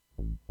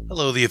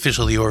Hello, the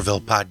official The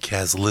Orville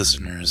podcast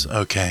listeners.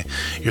 Okay,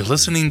 you're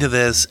listening to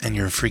this and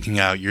you're freaking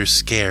out. You're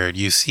scared.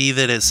 You see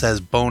that it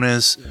says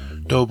bonus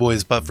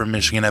Doughboys But For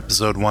MIchigan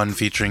episode 1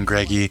 featuring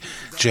Greggy,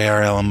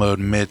 jralamode,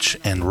 Mitch,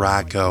 and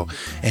Rocco.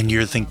 And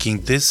you're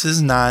thinking, this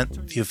is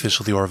not the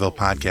official The Orville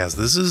podcast.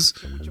 This is,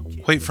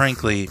 quite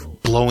frankly,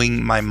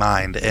 blowing my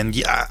mind. And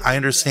yeah, I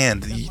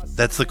understand.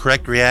 That's the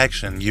correct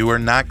reaction. You are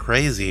not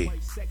crazy.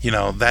 You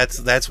know,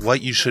 that's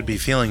what you should be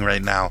feeling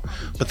right now.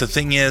 But the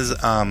thing is,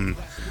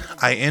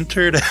 I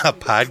entered a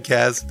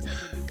podcast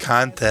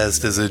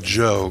contest as a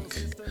joke,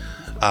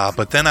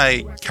 but then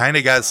I kind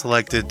of got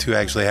selected to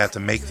actually have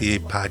to make the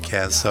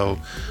podcast, so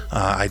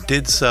I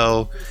did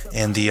so,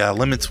 and the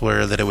limits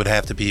were that it would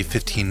have to be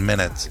 15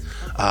 minutes,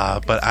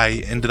 but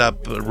I ended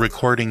up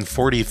recording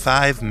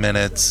 45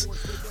 minutes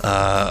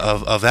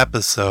of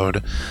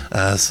episode,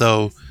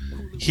 so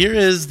here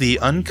is the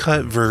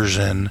uncut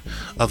version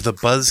of the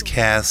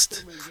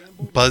Buzzcast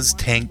Buzz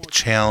Tank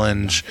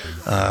Challenge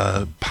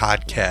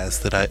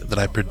podcast that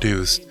I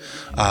produced.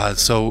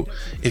 So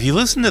if you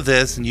listen to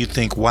this and you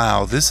think,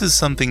 wow, this is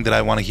something that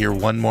I want to hear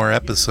one more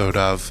episode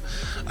of,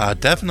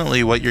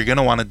 definitely what you're going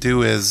to want to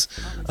do is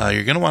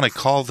you're going to want to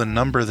call the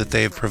number that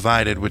they've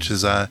provided, which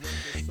is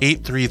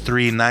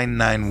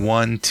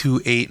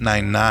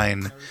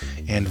 833-991-2899,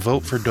 and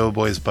vote for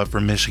Doughboys But For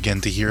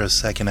MIchigan to hear a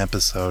second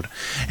episode.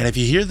 And if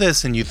you hear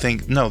this and you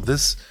think, no,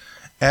 this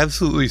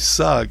absolutely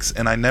sucks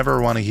and I never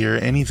want to hear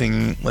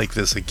anything like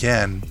this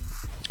again,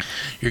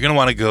 you're going to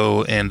want to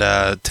go and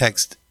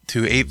text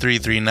to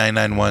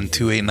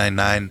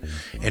 833-991-2899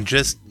 and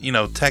just,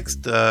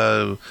 text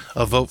a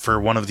vote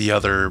for one of the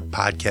other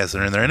podcasts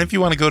that are in there. And if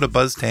you want to go to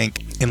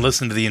BuzzTank and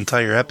listen to the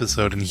entire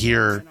episode and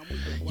hear,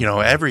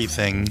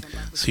 everything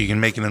so you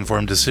can make an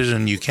informed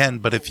decision, you can.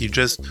 But if you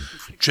just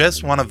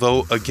want to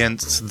vote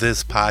against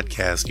this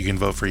podcast, you can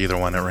vote for either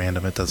one at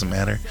random. It doesn't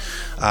matter.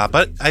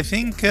 But I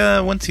think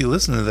once you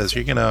listen to this,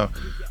 you're going to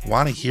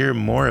want to hear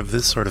more of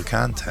this sort of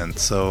content.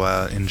 So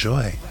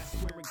enjoy.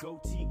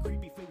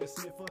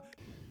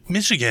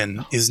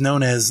 Michigan is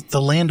known as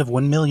the land of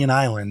 1 million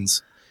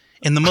islands,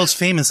 and the most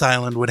famous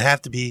island would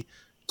have to be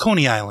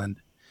Coney Island,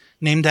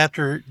 named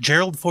after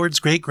Gerald Ford's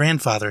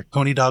great-grandfather,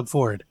 Coney Dog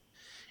Ford.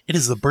 It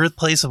is the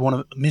birthplace of one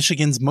of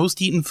Michigan's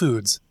most eaten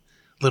foods,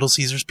 Little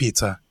Caesar's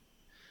Pizza.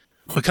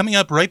 But coming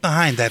up right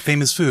behind that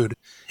famous food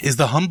is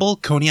the humble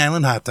Coney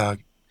Island hot dog.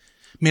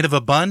 Made of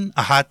a bun,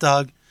 a hot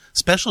dog,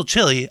 special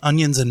chili,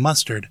 onions, and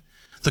mustard,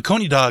 the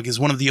Coney dog is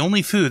one of the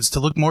only foods to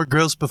look more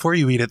gross before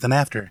you eat it than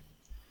after.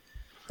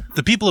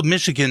 The people of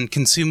Michigan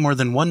consume more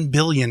than 1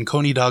 billion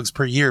Coney dogs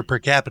per year per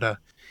capita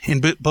in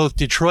both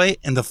Detroit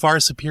and the far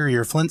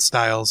superior Flint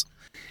styles,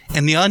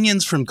 and the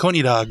onions from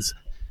Coney dogs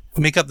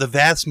make up the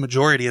vast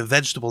majority of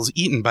vegetables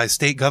eaten by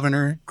State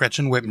Governor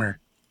Gretchen Whitmer.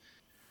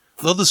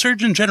 Though the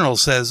Surgeon General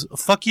says,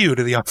 fuck you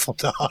to the awful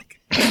dog.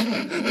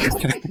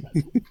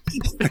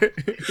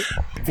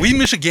 We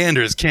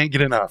Michiganders can't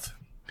get enough.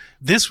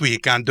 This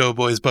week on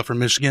Doughboys But For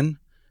MIchigan,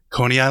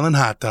 Coney Island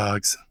hot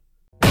dogs.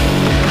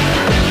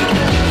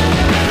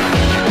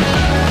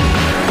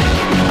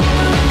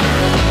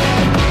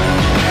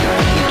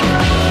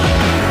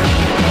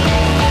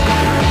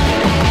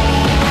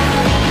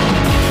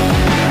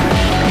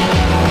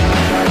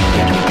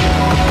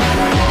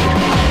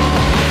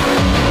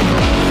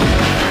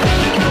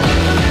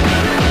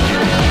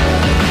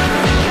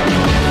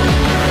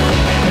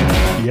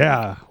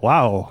 Yeah.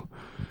 Wow.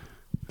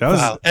 That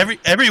was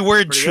every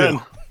word true.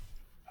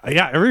 Good.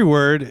 Yeah, every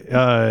word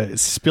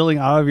spilling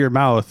out of your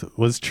mouth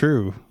was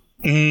true.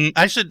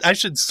 I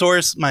should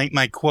source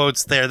my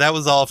quotes there. That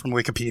was all from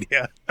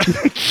Wikipedia.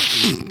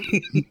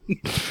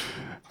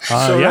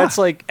 So that's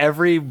like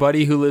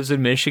everybody who lives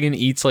in Michigan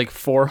eats like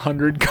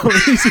 400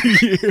 conies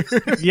a year.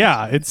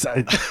 Yeah, it's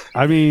a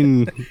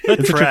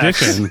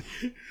tradition.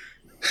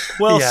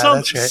 Well,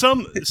 yeah,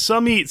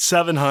 some eat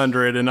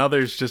 700 and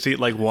others just eat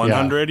like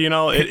 100,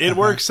 it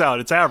works out.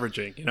 It's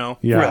averaging,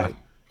 Yeah. Right.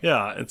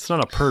 Yeah, it's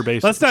not a per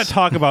basis. Let's not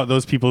talk about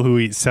those people who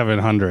eat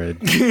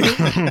 700.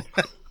 Let's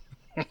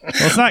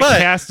not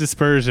cast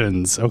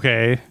dispersions,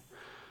 okay?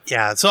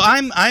 Yeah, so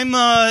I'm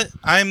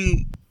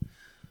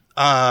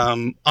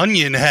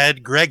Onion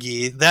Head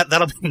Greggy.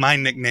 That'll be my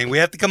nickname. We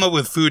have to come up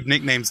with food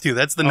nicknames too.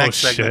 That's the next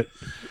segment.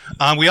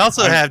 We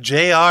also have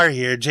JR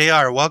here.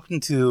 JR,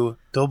 welcome to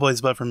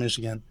Doughboys But For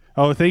MIchigan.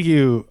 Oh, thank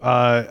you.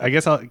 I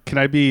guess can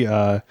I be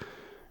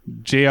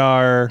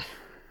JR,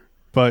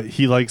 but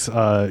he likes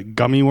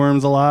gummy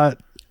worms a lot?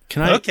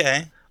 Can I?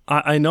 Okay.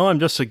 I know I'm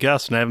just a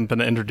guest and I haven't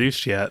been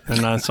introduced yet,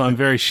 and so I'm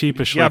very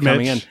sheepishly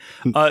coming Mitch.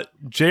 in.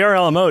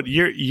 jralamode,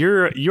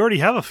 you already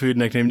have a food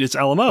nickname. It's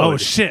Alamode. Oh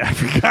shit, I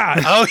forgot.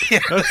 Oh yeah,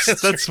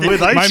 that's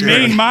with ice my cream.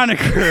 main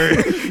moniker.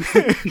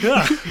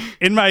 Yeah.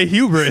 In my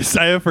hubris,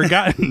 I have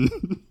forgotten.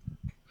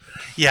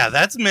 Yeah,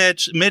 that's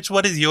Mitch. Mitch,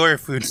 what is your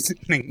food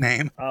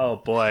nickname? Oh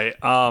boy,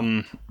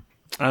 I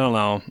don't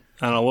know.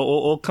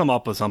 We'll come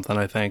up with something,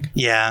 I think.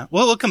 Yeah,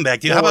 we'll come back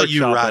to you. How about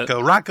you,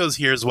 Rocco? Rocco's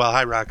here as well.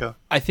 Hi, Rocco.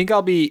 I think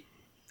I'll be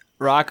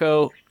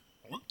Rocco.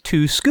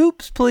 2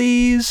 scoops,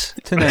 please.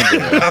 To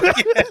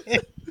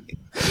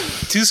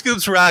 2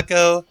 scoops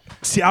Rocco.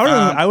 See,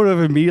 I would have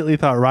immediately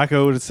thought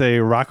Rocco would say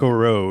Rocco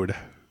Road.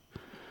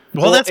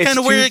 Well, that's kind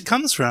of where it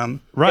comes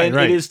from. Right.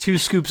 It is 2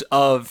 scoops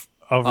of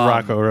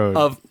Rocco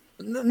Road.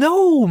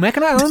 No,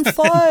 Mechanized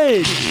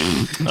Fudge.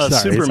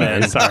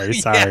 Superman.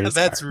 Sorry.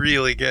 That's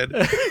really good.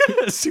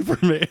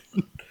 Superman.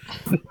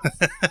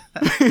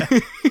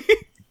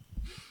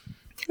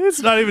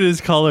 It's not even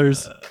his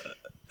colors.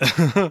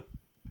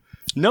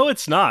 No,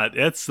 it's not.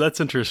 That's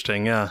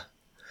interesting. Yeah.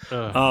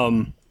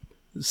 So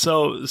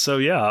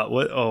yeah.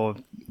 What? Oh,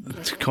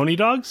 coney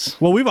dogs.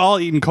 Well, we've all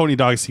eaten coney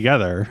dogs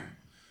together.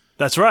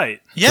 That's right.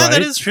 Yeah, Right?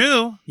 that is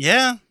true.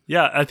 Yeah.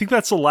 Yeah, I think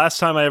that's the last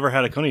time I ever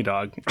had a coney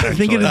dog. I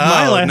think it is Oh,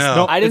 my last.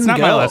 no. I it's didn't not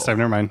my go. last time.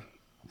 Never mind.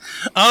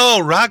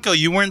 Oh, Rocco,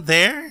 you weren't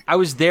there? I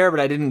was there, but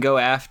I didn't go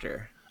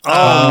after.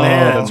 Oh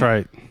man, that's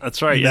right.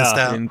 That's right. You missed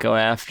Yeah, out. I didn't go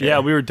after. yeah.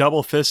 We were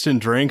double fisting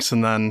drinks,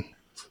 and then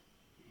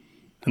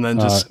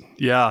just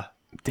yeah.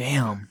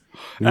 Damn.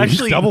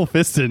 Actually, double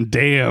fisted.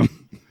 Damn.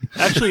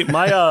 Actually,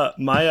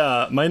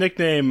 my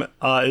nickname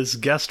is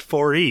Guest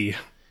 4E.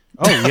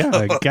 Oh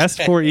yeah, guest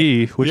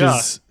 4E, which Yeah.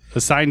 is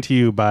assigned to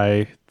you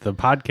by the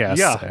podcast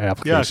Yeah,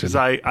 application. because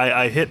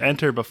I hit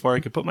enter before I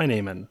could put my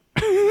name in.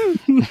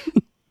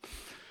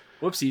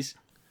 Whoopsies.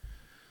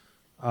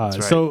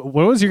 right. So,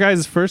 what was your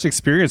guys' first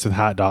experience with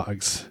hot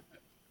dogs?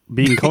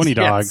 Being coney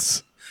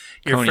dogs.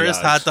 Your Coney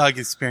first dogs. hot dog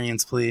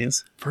experience,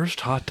 please.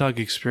 First hot dog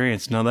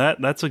experience. Now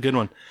that's a good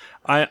one.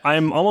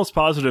 I'm almost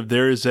positive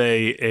there is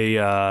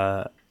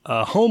a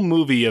home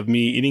movie of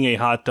me eating a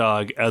hot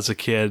dog as a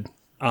kid.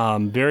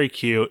 Very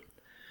cute.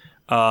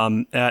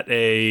 At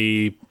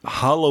a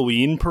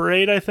Halloween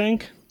parade, I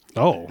think.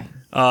 Oh,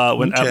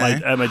 When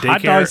Okay. at my daycare.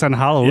 hot dogs on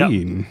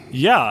Halloween.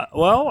 Yeah.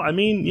 Well, I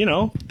mean,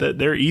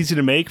 they're easy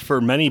to make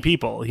for many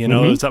people. It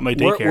was at my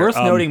daycare. Worth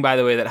noting, by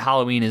the way, that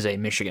Halloween is a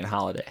Michigan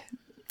holiday.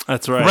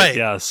 That's right. Right.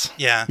 Yes.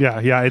 Yeah.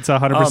 Yeah, it's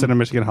 100% a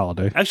Michigan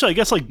holiday. Actually, I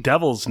guess like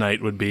Devil's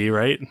Night would be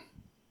right.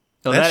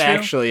 No, That's that true.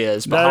 actually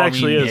is. But That Halloween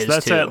actually is.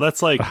 That's too.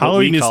 that's like what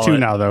Halloween we is call too it.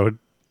 now, though.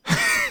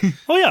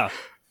 Oh yeah,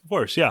 of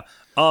course, yeah.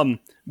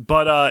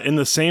 But in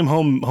the same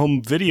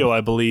home video,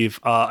 I believe,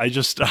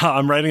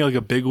 I'm riding like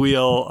a big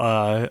wheel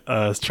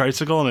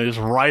tricycle, and I just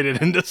ride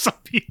it into some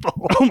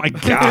people. Oh my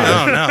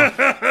god! Oh,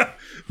 no.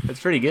 That's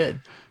pretty good.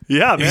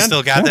 Yeah, man. You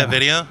still got that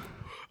video?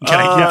 Can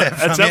I get that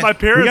from It's at you? my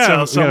parents' We gotta-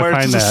 house we gotta somewhere. It's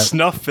find just a that.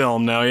 snuff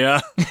film now. Yeah,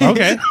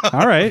 Okay,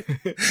 all right.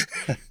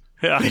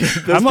 yeah.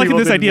 I'm liking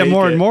this idea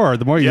more and more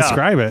the more you Yeah.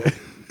 describe it.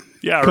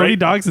 Yeah, Coney right.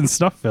 dogs and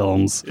stuff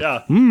films.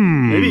 Yeah.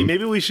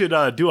 Maybe we should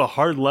do a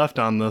hard left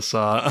on this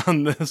pod.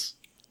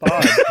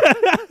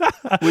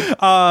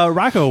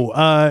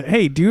 Rocco,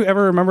 hey, do you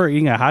ever remember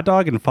eating a hot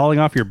dog and falling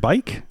off your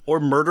bike? Or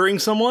murdering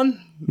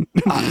someone.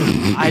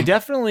 I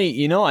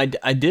definitely,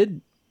 I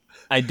did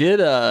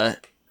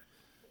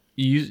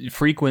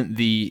frequent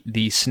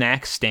the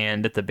snack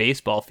stand at the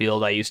baseball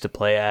field I used to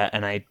play at,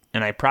 and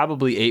I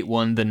probably ate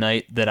one the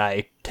night that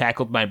I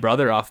tackled my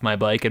brother off my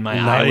bike and my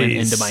eye went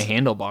Nice. into my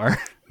handlebar.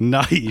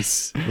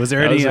 Nice. Was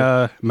there That any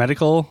was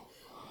medical?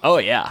 Oh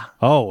yeah,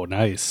 Oh,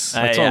 nice.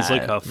 That sounds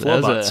like a that was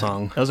Flowbot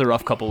song. That was a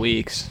rough couple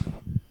weeks.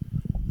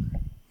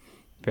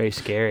 Very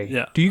scary.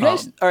 Yeah. Do you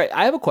guys? All right,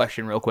 I have a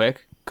question real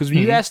quick because when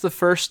you asked the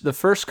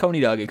first coney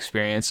dog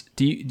experience,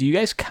 do you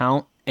guys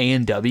count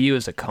A&W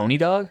as a coney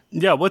dog?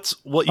 Yeah.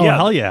 Oh, Yeah.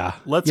 hell yeah.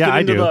 Let's yeah, get I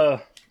into do.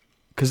 the.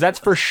 Because that's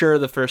for sure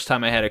the first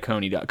time I had a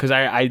coney dog. Because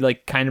I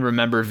like kind of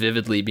remember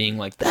vividly being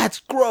like, "That's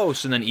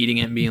gross," and then eating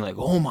it and being like,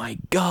 "Oh my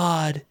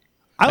god."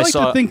 I like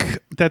saw- to think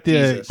that the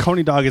Jesus.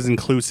 coney dog is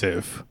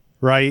inclusive,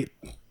 right?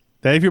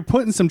 That if you're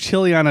putting some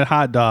chili on a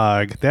hot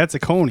dog, that's a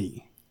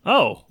coney.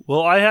 Oh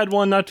well, I had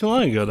one not too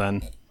long ago.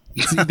 Then.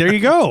 See, there you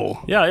go.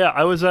 Yeah.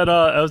 I was at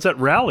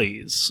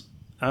Rallies.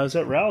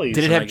 Did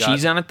it have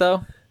cheese on it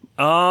though?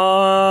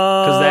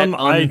 Because that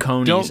I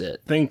unconies don't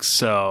it. think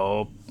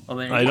so. Well,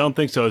 there you I go. don't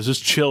think so. It's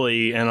just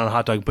chili and a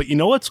hot dog. But you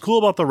know what's cool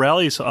about the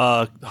Rallies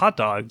hot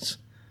dogs?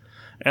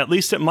 At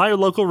least at my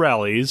local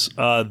Rallies,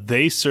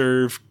 they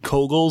serve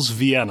Kogel's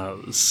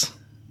Viennas.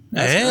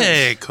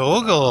 Hey,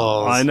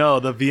 Kogels. I know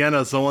the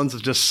Viennas, the ones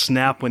that just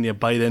snap when you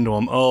bite into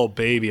them. Oh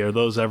baby, are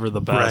those ever the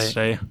best?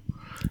 Right. Eh?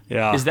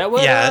 Yeah. Is that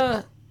what?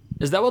 Yeah.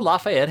 Is that what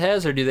Lafayette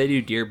has, or do they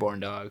do Dearborn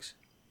dogs?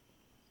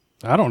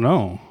 I don't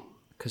know.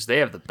 Because they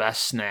have the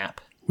best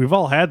snap. We've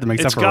all had them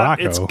except for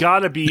Rocco. It's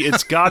gotta be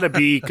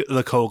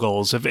the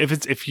Kogels.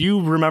 If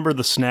you remember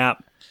the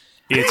snap,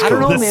 it's I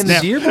don't know, The man.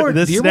 snap- The Dearborn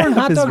the Dearborn snap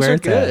hot is dogs where are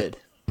it's at. good.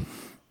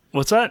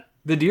 What's that?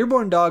 The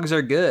Dearborn dogs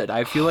are good.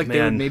 I feel like they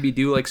would Man. maybe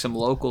do like some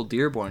local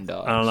Dearborn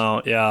dogs. I don't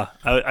know. Yeah.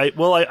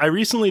 I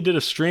recently did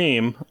a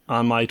stream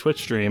on my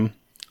Twitch stream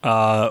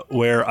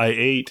where I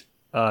ate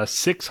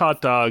 6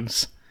 hot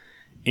dogs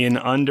in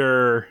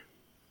under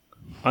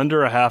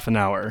a half an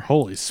hour.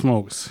 Holy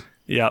smokes.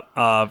 Yep.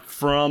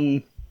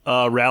 From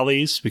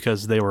Rallies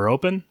because they were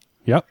open.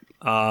 Yep.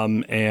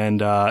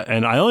 And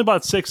I only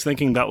bought 6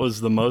 thinking that was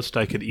the most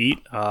I could eat.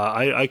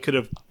 I could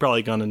have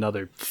probably gone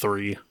another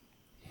 3.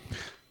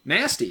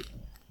 Nasty.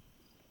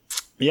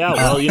 Yeah,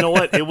 well, you know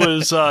what? It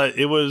was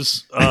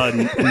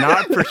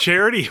not for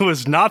charity. It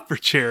was not for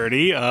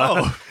charity.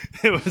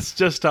 It was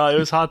just it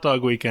was hot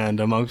dog weekend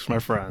amongst my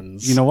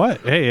friends. You know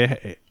what?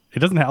 Hey, it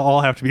doesn't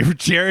all have to be for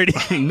charity.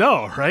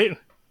 No, right?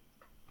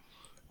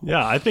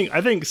 Yeah, I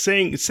think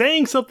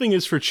saying something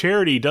is for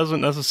charity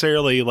doesn't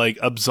necessarily like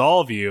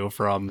absolve you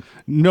from.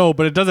 No,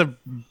 but it does a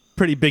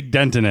pretty big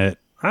dent in it.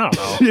 I don't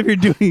know. If you're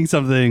doing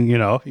something, you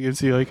can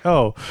see like,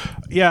 oh,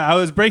 yeah, I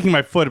was breaking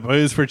my foot, but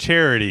it was for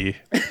charity.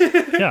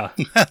 Yeah,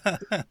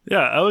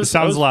 yeah. It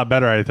sounds a lot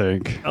better, I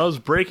think. I was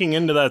breaking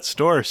into that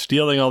store,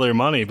 stealing all their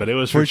money, but it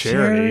was for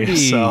charity.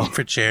 So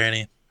For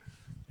charity.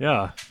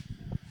 yeah.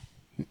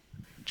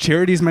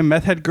 Charity's my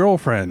meth head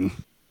girlfriend.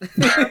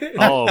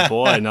 Oh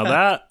boy, now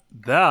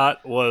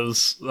that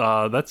was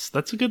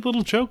that's a good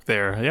little joke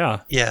there.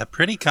 Yeah, Yeah,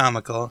 pretty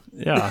comical.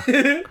 yeah.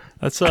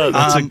 That's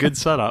a good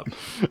setup.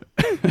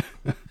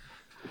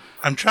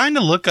 I'm trying to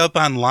look up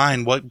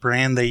online what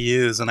brand they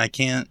use, and I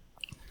can't.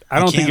 I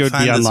don't think it would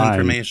find be this online.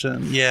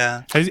 information.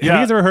 Yeah, Have you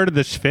guys ever heard of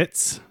the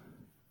Schwitz?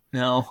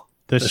 No.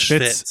 The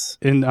Schwitz. Schwitz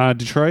in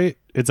Detroit.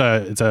 It's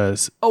a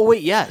Oh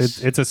wait, yes.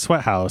 it's a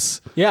sweat house.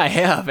 Yeah, I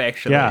have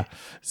actually. Yeah.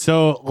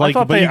 So I like,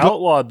 thought but they you go,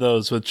 outlawed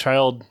those with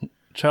child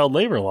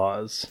labor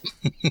laws.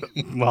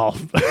 well,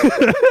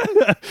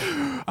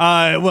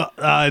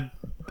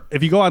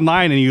 if you go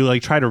online and you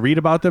like try to read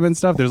about them and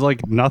stuff, there's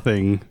like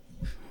nothing.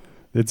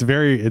 It's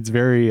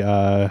very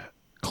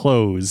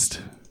closed.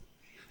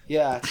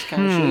 Yeah, it's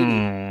kind of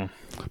shady.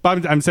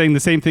 But I'm saying the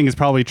same thing is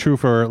probably true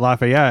for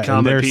Lafayette and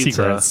Comet their pizza.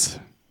 secrets.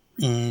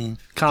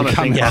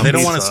 Comet yeah. They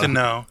don't want pizza. us to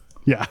know.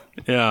 Yeah.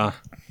 Yeah.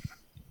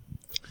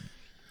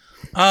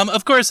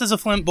 Of course, as a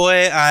Flint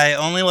boy, I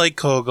only like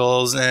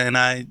Kogels, and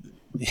I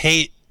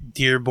hate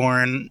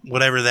Dearborn,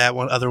 whatever that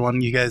other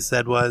one you guys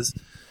said was.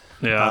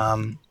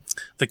 Yeah.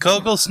 The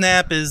Kogel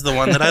Snap is the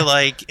one that I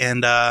like,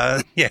 and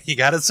yeah, you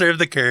got to serve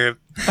the curve.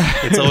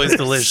 It's always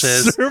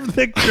delicious. Serve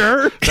the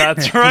curve.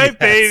 That's right,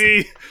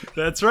 baby.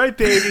 That's right,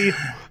 baby.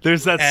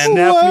 There's that And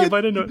snap what? you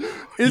might have known.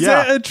 Is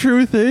Yeah. that a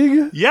true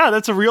thing? Yeah,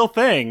 that's a real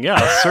thing. Yeah,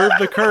 serve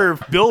the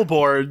curve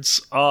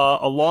billboards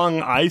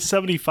along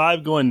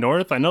I-75 going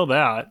north. I know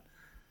that.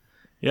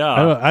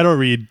 Yeah. I don't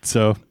read,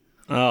 so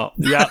Oh,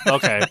 yeah.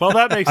 Okay. Well,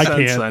 that makes I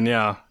sense can't. then.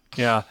 Yeah.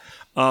 Yeah.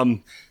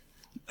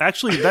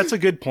 Actually, that's a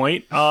good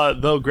point.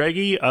 Though,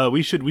 Greggy,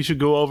 we should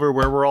go over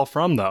where we're all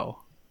from, though.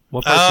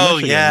 What parts of Oh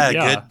Michigan?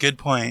 yeah, good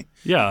point.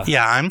 Yeah.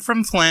 Yeah, I'm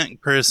from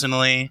Flint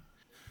personally.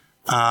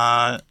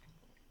 Yeah,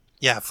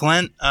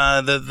 Flint,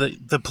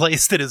 the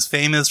place that is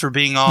famous for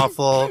being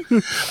awful.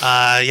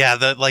 Yeah,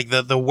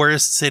 the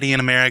worst city in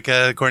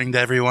America according to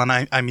everyone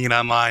I meet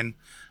online.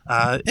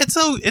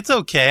 It's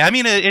okay. I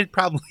mean, it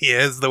probably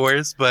is the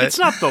worst, but It's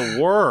not the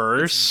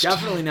worst.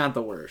 Definitely not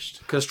the worst,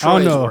 because Oh, Troy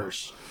is no.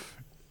 worse.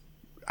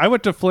 I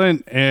went to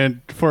Flint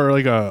and for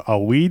like a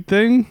weed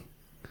thing,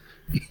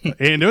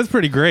 and it was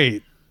pretty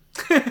great.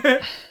 hey,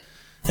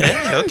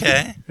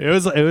 okay. It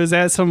was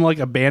at some like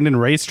abandoned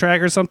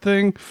racetrack or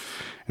something,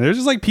 and there's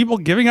just like people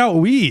giving out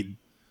weed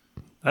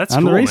That's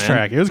on cool, the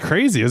racetrack. man. It was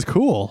crazy. It was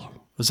cool.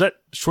 Was that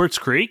Schwartz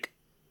Creek?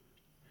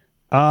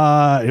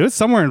 It was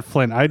somewhere in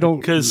Flint. I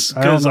don't Because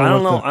I don't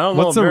know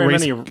what's the very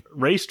race- many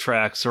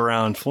racetracks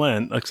around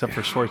Flint except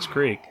for Schwartz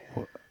Creek.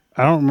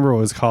 I don't remember what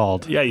it was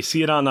called. Yeah, you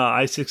see it on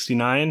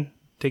I-69,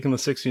 taking the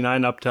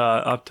 69 up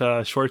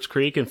to Schwartz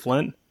Creek in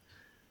Flint.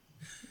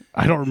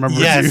 I don't remember.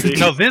 Yes, dude.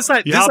 no, this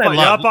I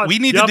love. We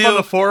need to on do.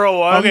 the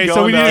 401. Okay,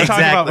 so we need to going talk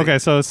Exactly. about. Okay,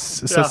 so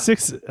Yeah.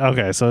 six.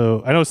 Okay,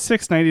 so I know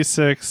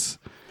 696.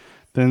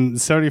 Then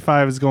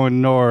 75 is going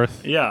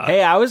north. Yeah.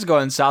 Hey, I was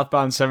going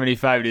southbound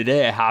 75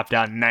 today. I hopped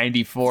on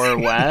 94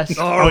 west.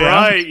 All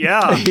right.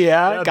 Yeah.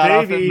 yeah, got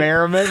off at baby.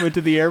 Merriman, went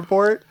to the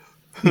airport.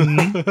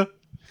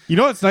 You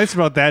know what's nice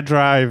about that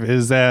drive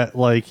is that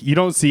like you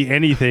don't see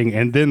anything,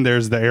 and then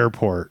there's the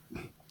airport.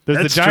 There's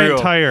That's the giant true.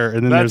 tire,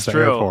 and then That's there's the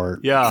true. airport.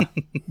 Yeah.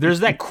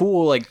 There's that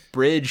cool like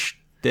bridge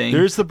thing.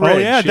 There's the bridge. Oh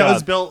yeah, that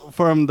was built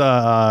from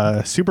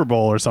the Super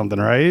Bowl or something,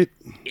 right?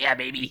 yeah,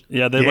 baby.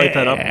 Yeah, they light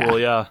that up Yeah. cool.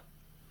 Yeah.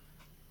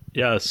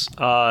 Yes.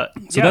 So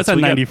that's at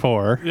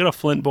 94. We got a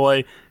Flint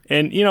boy,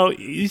 and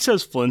he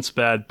says Flint's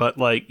bad, but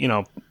like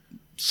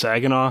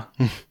Saginaw.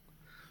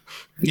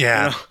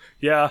 Yeah,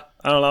 Yeah,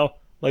 I don't know.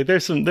 Like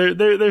there's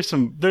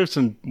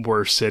some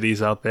worse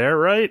cities out there,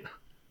 right?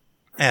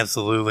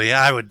 absolutely.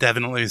 I would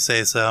definitely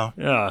say so.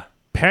 Yeah.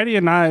 Patty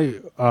and I,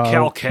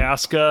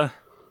 Kalkaska.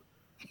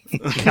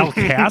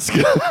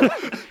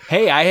 Kalkaska.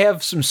 Hey, I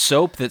have some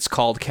soap that's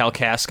called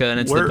Kalkaska, and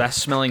it's Where- the best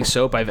smelling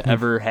soap I've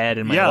ever had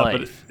in my Yeah,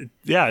 life. but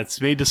it's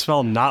made to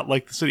smell not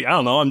like the city. I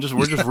don't know.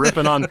 We're just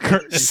ripping on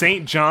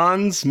St.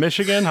 John's,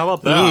 Michigan. How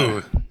about that?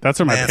 Ooh, That's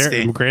where my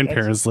Nasty.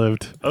 grandparents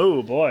lived.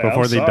 Oh boy,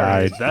 Before I'm they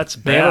sorry. died. That's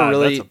bad. They have a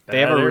really, That's a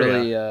bad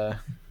area.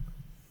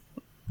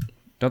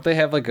 don't they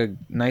have like a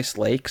nice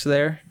lakes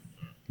there?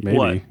 Maybe.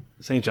 What?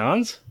 St.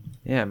 John's?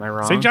 Yeah, am I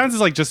wrong? St. John's is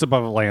like just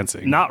above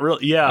Lansing. Not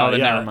really. Yeah. Oh,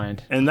 then yeah. never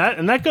mind. And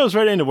that goes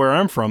right into where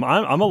I'm from.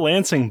 I'm a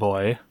Lansing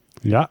boy.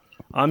 Yeah.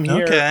 I'm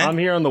here. Okay. I'm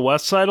here on the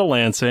west side of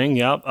Lansing.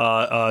 Yep.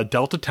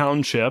 Delta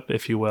Township,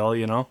 if you will.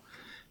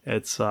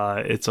 It's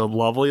a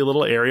lovely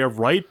little area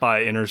right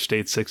by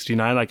Interstate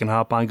 69. I can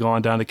hop on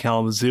going down to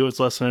Kalamazoo. It's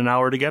less than an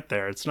hour to get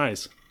there. It's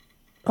nice.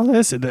 Oh,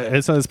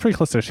 it's pretty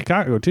close to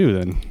Chicago too.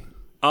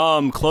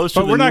 Then, closer.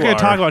 but we're not going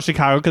to talk about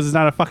Chicago because it's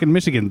not a fucking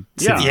Michigan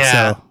city.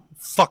 Yeah. So.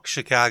 Fuck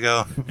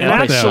Chicago.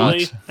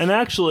 And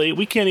actually,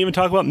 we can't even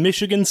talk about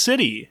Michigan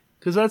City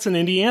because that's in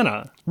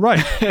Indiana. Right.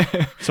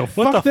 So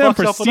What fuck the them fuck's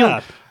for up with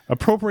that?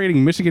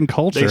 appropriating Michigan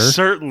culture They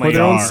certainly for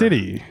their own are.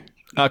 city.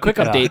 Quick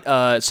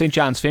update. St.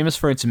 John's famous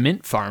for its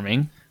mint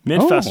farming.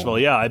 Mint Oh. Festival,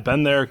 yeah. I've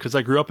been there because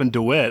I grew up in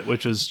DeWitt,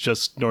 which is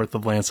just north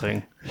of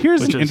Lansing.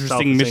 Here's which an is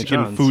south interesting of St.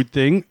 Michigan John's. food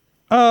thing.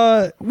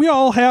 We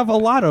all have a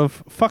lot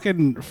of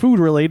fucking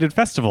food-related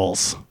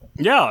festivals.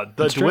 Yeah,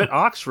 the DeWitt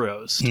Ox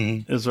Roast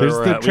is where There's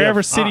we're the at.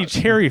 Traverse City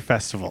Cherry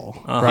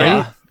Festival, Uh-huh.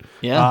 right?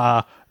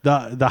 Yeah.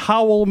 The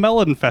Howell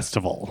Melon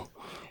Festival.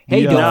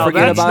 Hey, Yeah. don't No,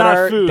 forget that's about not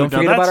our food. don't No,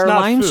 forget about that's our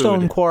not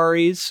limestone food.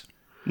 quarries.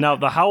 Now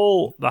the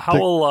Howell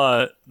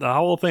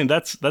thing.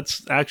 That's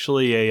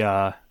actually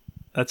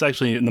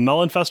in the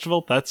Melon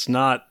Festival. That's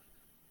not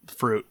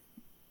fruit.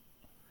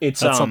 It's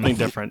That's something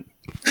different.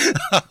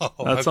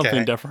 That's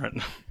something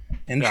different.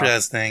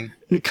 Interesting.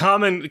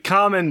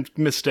 Common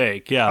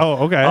mistake. Yeah. Oh,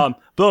 okay.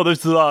 Bill,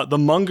 there's the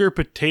Munger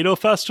Potato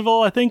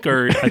Festival. I think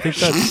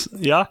that's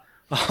yeah.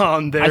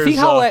 There's, I think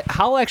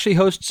Howell actually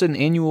hosts an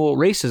annual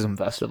racism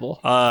festival.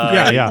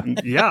 yeah.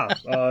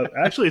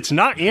 Actually, it's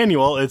not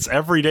annual. It's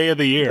every day of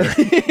the year.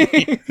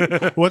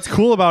 What's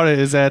cool about it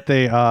is that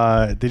they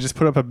just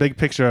put up a big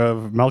picture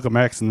of Malcolm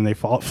X and then they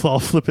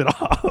flip it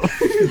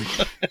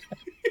off.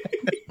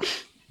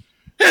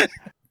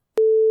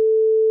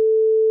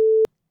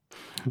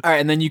 All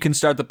right, and then you can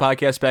start the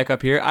podcast back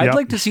up here. I'd Yep.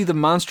 like to see the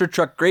monster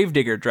truck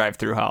Gravedigger drive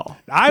through Howell.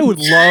 I would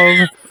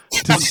love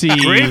to see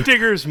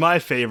Gravedigger's my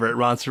favorite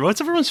monster.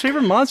 What's everyone's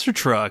favorite monster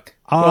truck?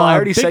 Well, I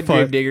already said Bigfoot.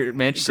 Gravedigger,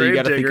 Mitch, so you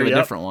got to think of a Gravedigger,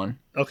 yep. different one.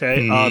 Okay,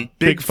 Bigfoot.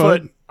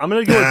 Bigfoot. I'm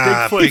gonna go with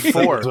Bigfoot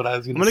Bigfoot 4. is what I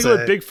was I'm gonna gonna go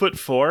with say. Bigfoot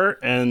 4,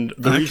 and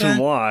the reason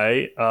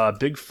why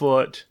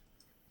Bigfoot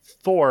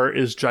 4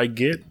 is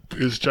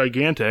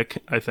gigantic.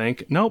 I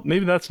think. Nope,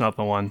 maybe that's not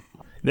the one.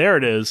 There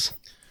it is.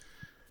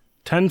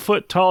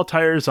 10-foot tall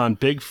tires on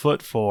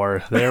Bigfoot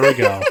 4. There we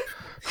go.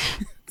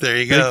 There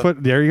you go.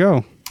 Bigfoot, there you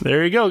go.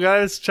 There you go,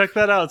 guys. Check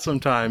that out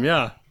sometime.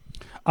 Yeah.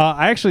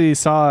 I actually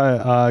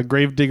saw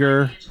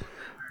Gravedigger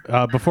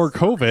before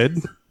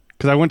COVID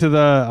because I went to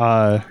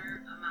the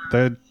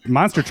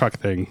monster truck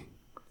thing.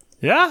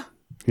 Yeah.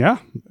 Yeah.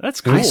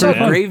 That's cool. I saw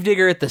man.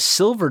 Gravedigger at the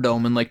Silver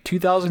Dome in like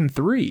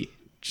 2003.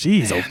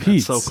 Jeez, oh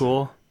Pete. So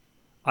cool.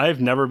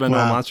 I've never been to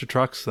a monster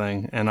trucks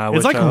thing, and I It's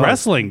wish like I was.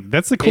 wrestling.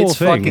 That's the cool It's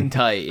thing. fucking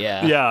tight,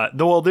 yeah. Yeah.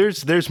 Well,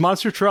 there's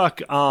monster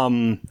truck.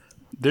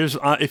 There's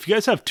if you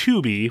guys have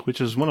Tubi, which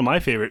is one of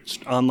my favorite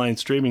online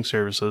streaming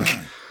services.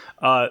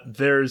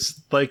 There's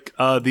like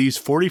these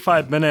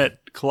 45-minute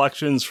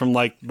collections from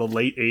like the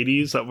late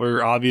 80s that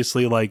were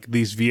obviously like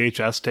these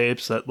VHS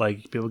tapes that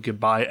like people could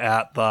buy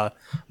at the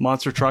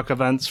monster truck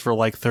events for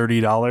like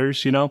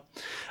 $30, you know.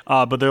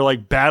 But they're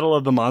like Battle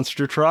of the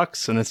Monster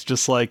Trucks, and it's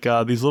just like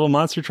these little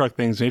monster truck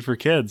things made for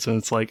kids, and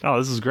it's like, oh,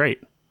 this is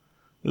great.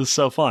 This is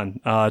so fun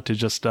to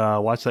just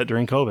watch that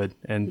during COVID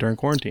and during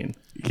quarantine.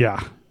 Yeah.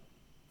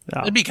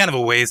 It'd be kind of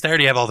a waste. I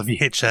already have all the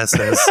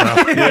VHSs.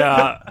 So.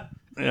 Yeah.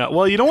 Yeah,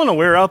 well, you don't want to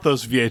wear out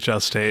those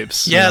VHS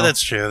tapes. Yeah, you know?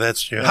 that's true.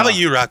 That's true. How about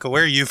you, Rocco?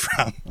 Where are you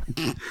from?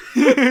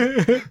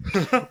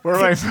 Where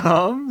am I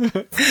from?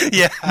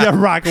 Yeah. Yeah,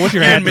 Rocco, what's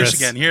your Here in address?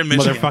 Michigan. Here in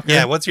Michigan. Motherfucker.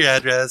 Yeah, what's your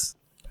address?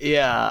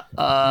 Yeah.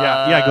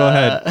 Yeah, go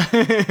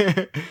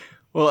ahead.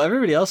 Well,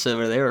 everybody else said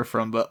where they were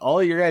from, but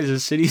all your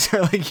guys' cities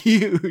are like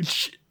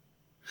huge.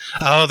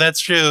 Oh, that's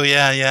true.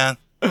 Yeah, yeah.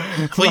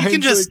 Well, you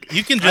can just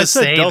I said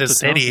say Delta the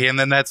city, and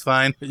then that's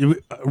fine.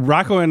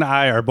 Rocco and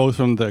I are both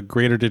from the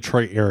greater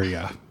Detroit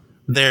area.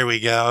 There we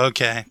go.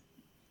 Okay.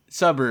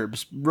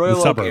 Suburbs. Royal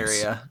Oak Suburbs.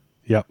 area.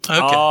 Yep. Okay.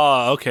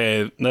 Oh,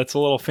 okay. That's a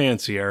little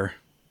fancier.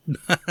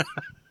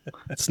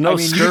 It's no I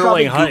mean, you probably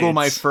Sterling Heights. Google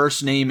my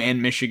first name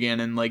and Michigan,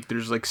 and like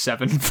there's like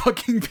 7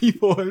 fucking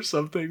people or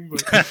something.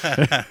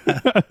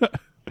 But...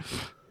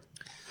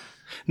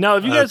 Now,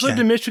 have you guys Okay. lived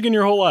in Michigan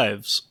your whole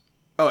lives?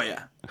 Oh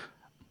yeah.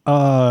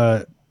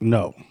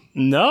 No.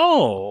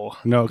 No.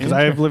 No, because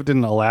I've lived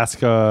in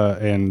Alaska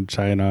and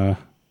China.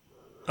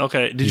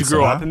 Okay. Did you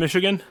grow up in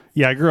Michigan?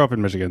 Yeah, I grew up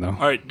in Michigan, though.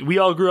 All right. We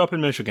all grew up in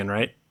Michigan,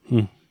 right?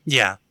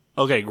 Yeah.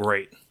 Okay,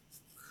 great.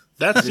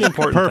 That's the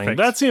important thing. Perfect.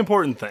 That's the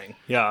important thing.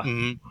 Yeah.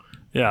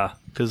 Yeah,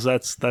 because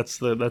that's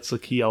the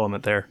key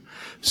element there.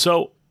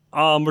 So,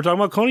 we're talking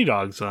about coney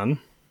dogs, then.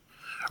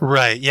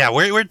 Right. Yeah.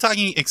 We're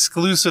talking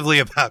exclusively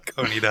about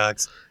coney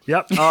dogs.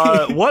 Yep.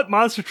 What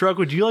monster truck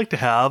would you like to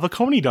have a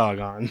coney dog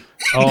on?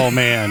 Oh,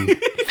 man.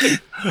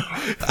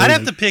 I'd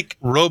have to pick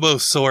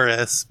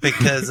Robosaurus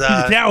because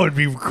That would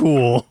be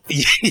cool.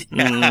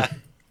 yeah.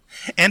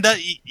 And I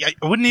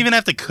wouldn't even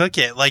have to cook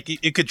it. Like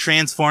it could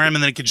transform,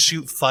 and then it could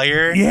shoot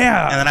fire.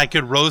 Yeah. And then I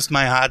could roast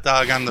my hot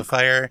dog on the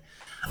fire.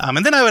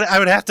 And then I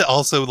would have to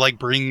also like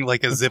bring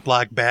like a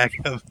Ziploc bag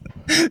of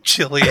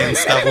chili and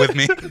stuff with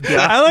me.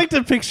 I like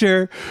to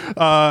picture,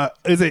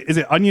 is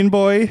it Onion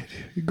Boy,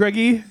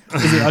 Greggy?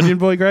 Is it Onion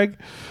Boy, Greg?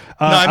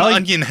 No, I'm I like-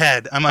 Onion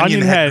Head. I'm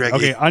Onion Head. Greggy.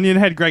 Okay, Onion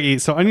Head Greggy.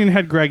 So Onion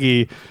Head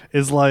Greggy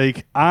is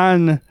like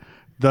on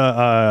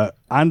the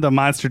on the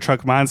monster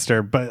truck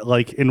monster, but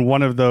like in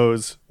one of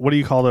those, what do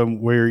you call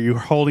them, where you're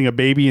holding a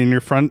baby in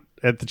your front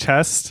at the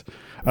chest?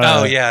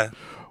 Oh yeah,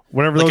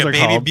 whatever like those a are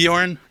baby called.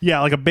 Bjorn.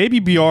 Yeah, like a baby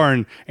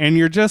Bjorn, and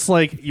you're just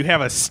like, you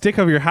have a stick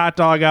of your hot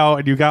dog out,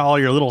 and you got all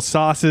your little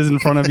sauces in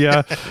front of you,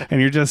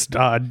 and you're just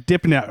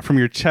dipping it from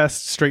your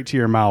chest straight to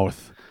your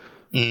mouth.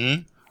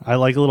 Mm-hmm. I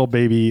like a little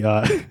baby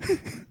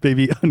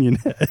baby onion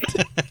head.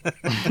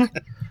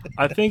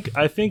 I think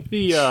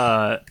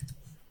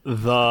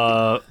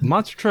the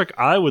monster truck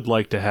I would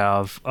like to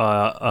have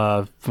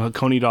a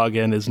coney dog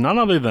in is none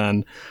other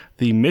than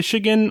the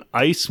Michigan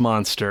Ice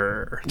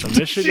Monster. The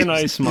Michigan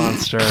Ice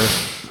Monster.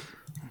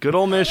 Good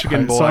old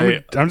Michigan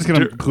boy. So I'm just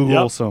gonna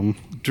Google some.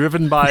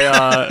 Driven by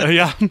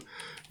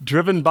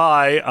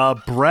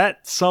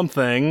Brett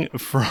something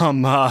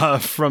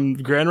from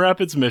Grand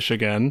Rapids,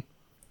 Michigan.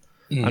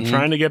 Mm-hmm. I'm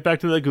trying to get back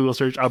to the Google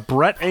search.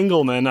 Brett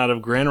Engelman out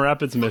of Grand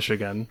Rapids,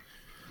 Michigan.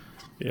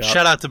 Yep.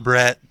 Shout out to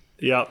Brett.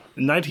 Yep.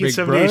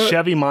 1978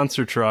 Chevy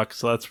monster truck,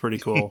 so that's pretty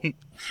cool.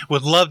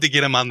 Would love to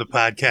get him on the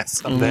podcast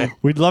someday. Mm-hmm.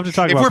 We'd love to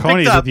talk If about we're picked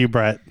conies up- with you,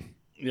 Brett.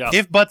 Yeah.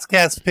 If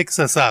Buttscast picks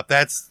us up,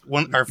 that's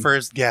our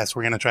first guest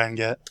we're going to try and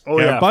get. Oh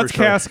Yeah, yeah, for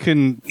sure. Buttscast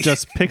can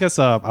just pick us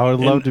up. I would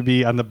love to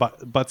be on the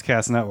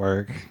Buttscast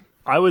network.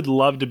 I would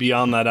love to be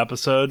on that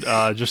episode,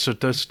 just to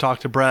talk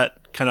to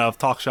Brett, kind of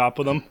talk shop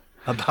with him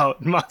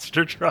about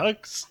monster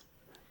trucks.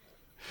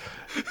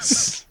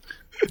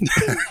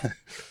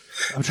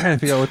 I'm trying to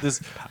figure out what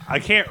this. I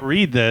can't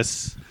read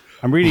this.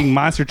 I'm reading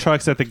Monster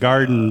Trucks at the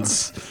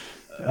Gardens.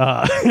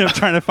 I'm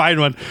trying to find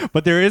one,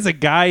 but there is a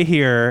guy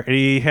here, and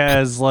he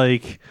has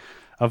like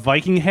a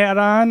Viking hat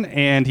on,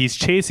 and he's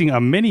chasing a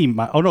mini.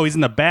 Oh no, he's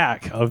in the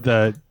back of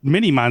the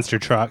mini monster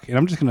truck, and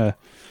I'm just gonna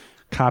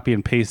copy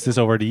and paste this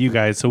over to you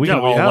guys so we can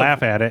all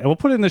laugh at it, and we'll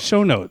put it in the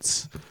show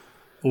notes.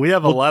 We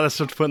have a lot of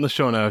stuff to put in the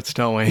show notes,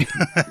 don't we?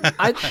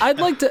 I'd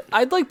like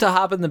to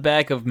hop in the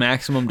back of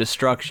Maximum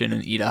Destruction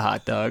and eat a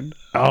hot dog.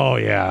 Oh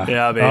yeah,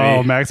 Yeah, baby.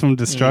 Oh, Maximum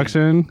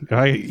Destruction.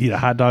 I eat a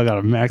hot dog out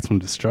of Maximum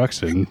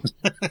Destruction.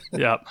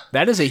 Yep.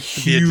 That is a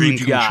be a dream huge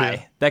come guy.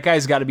 true. That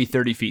guy's got to be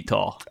 30 feet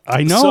tall.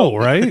 I know,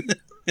 right?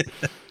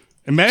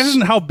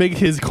 Imagine how big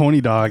his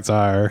coney dogs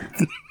are.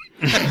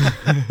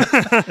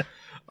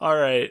 All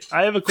right.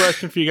 I have a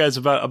question for you guys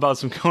about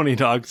some coney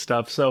dog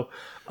stuff. So,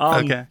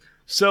 Okay.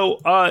 So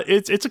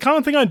it's a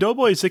common thing on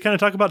Doughboys. They kind of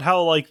talk about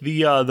how like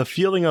the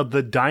feeling of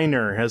the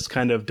diner has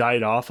kind of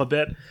died off a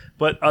bit,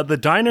 but the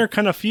diner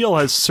kind of feel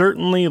has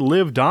certainly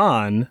lived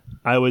on.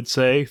 I would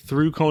say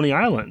through Coney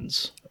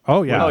Islands.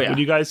 Oh yeah. Would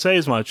you guys say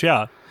as much?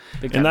 Yeah,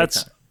 Big time, and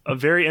that's big time. a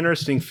very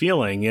interesting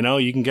feeling. You know,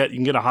 you can get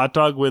a hot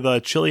dog with a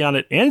chili on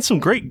it and some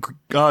great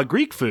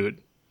Greek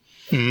food,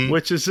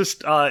 which is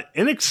just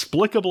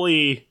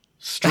inexplicably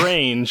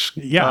strange.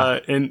 Yeah.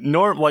 And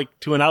nor like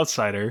to an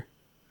outsider.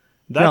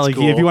 That's Yeah, like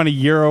cool. if you want a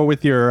gyro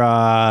with your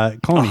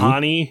coney.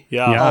 Honey,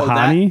 yeah. Yeah.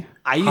 honey?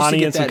 I used Honey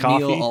to and get some that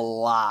meal coffee. a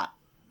lot.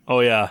 Oh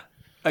yeah,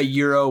 A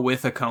euro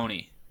with a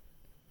coney.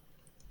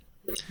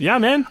 yeah,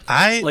 man.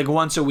 Like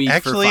once a week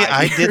Actually, for 5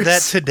 I years. did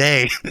that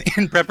today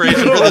in preparation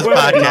for this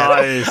podcast.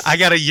 Nice. I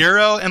got a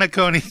euro and a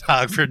coney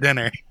dog for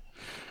dinner.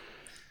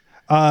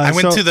 I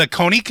went to the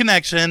Coney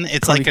Connection.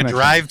 It's Coney like a Connection.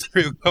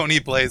 drive-through Coney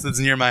place that's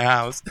near my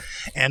house,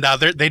 and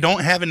they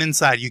don't have an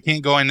inside. You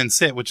can't go in and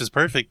sit, which is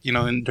perfect,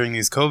 during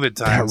these COVID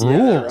times.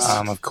 rules.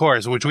 Of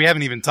course, which we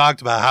haven't even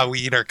talked about how we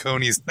eat our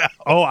conies now.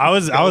 Oh, I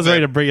was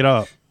ready to bring it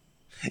up.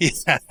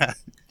 Yeah.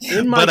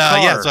 In my But car.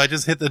 yeah, so I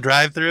just hit the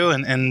drive-through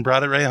and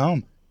brought it right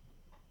home.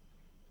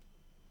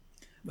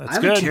 I That's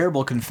have good. a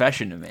terrible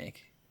confession to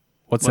make.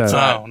 What's What's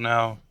that? that? Oh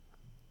no.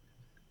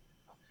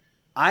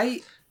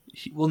 I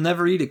will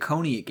never eat a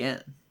coney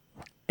again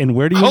And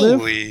where do you live?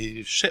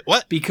 Holy shit!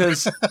 What?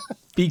 because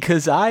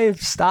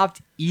I've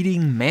stopped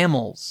eating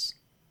mammals.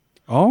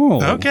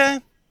 Oh, Okay.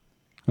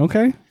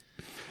 okay.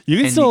 You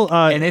can And, still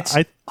and it's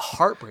have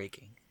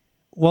heartbreaking.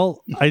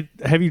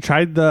 you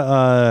tried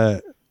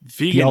the Vegan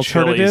chili is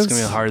alternatives? gonna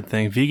be the hard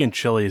thing. Vegan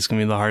chili is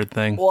gonna be the hard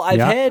thing. Well, I've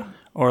Yeah. had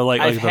Or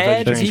like I've the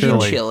had vegetarian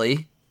vegan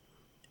chili.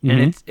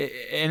 chili,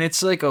 and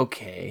it's like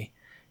okay,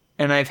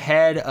 and I've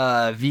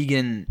had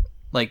vegan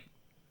like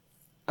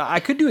I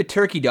could do a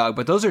turkey dog,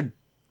 but those are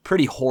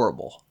pretty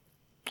horrible.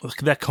 Look,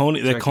 that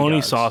coney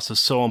dogs. sauce is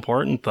so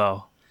important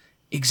though.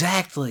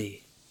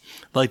 Exactly.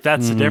 Like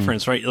that's the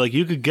difference, right? Like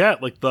you could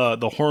get like the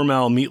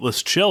Hormel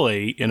meatless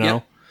chili,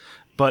 Yep.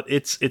 but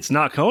it's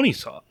not coney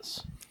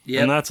sauce.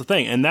 Yep. And that's the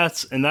thing. And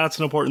that's an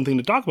important thing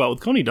to talk about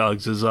with coney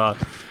dogs is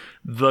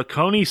the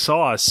coney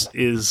sauce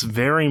is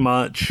very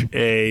much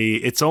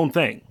its own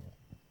thing.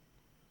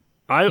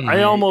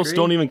 I almost agree.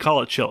 don't even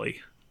call it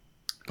chili.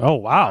 Oh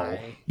wow.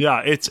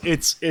 Yeah, it's in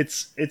the same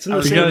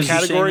Because you're saying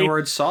category. the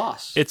word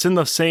sauce. It's in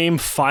the same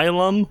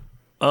phylum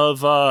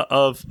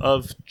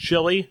of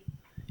chili.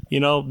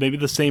 Maybe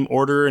the same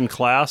order and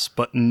class,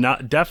 but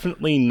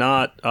definitely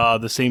not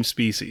the same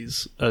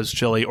species as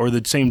chili or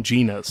the same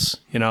genus.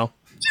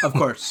 Of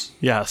course.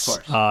 Yes.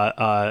 Of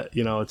course.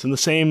 It's in the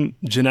same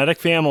genetic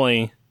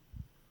family,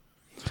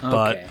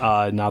 Okay.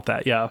 but not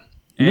that. Yeah.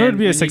 You know, it'd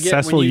be a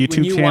successful YouTube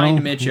when you channel.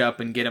 wind Mitch up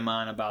and get him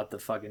on about the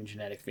fucking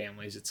genetic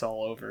families, it's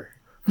all over.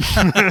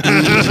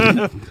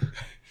 I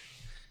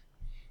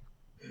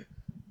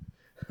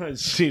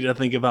just need to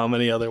think of how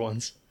many other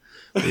ones.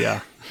 But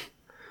yeah.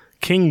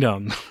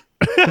 Kingdom.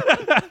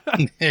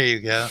 There you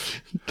go.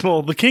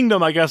 Well, the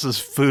kingdom, I guess, is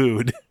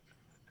food.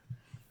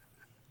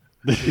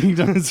 The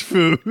kingdom is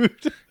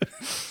food.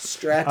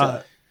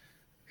 Strata.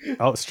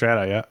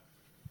 Strata, yeah.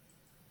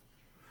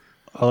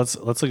 Oh, let's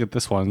look at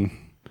this one.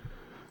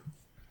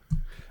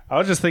 I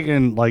was just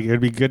thinking, like,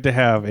 it'd be good to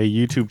have a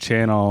YouTube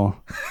channel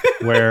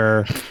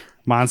where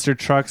monster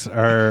trucks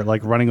are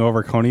like running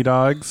over coney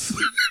dogs,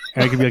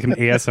 and it could be like an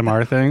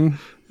ASMR thing.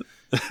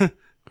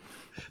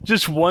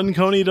 Just one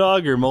coney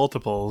dog or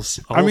multiples?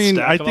 I mean,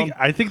 I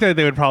think that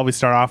they would probably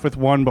start off with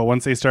one, but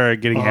once they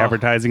started getting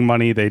advertising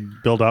money, they'd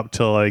build up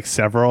to like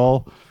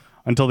several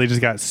until they just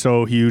got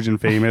so huge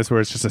and famous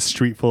where it's just a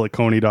street full of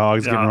coney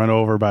dogs getting run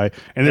over by,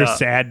 and they're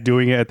sad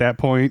doing it at that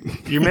point.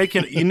 You're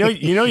making, you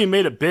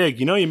made it big.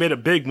 You made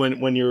it big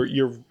when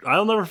you're.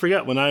 I'll never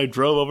forget when I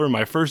drove over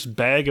my first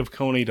bag of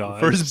coney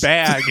dogs. First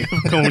bag of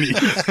coney.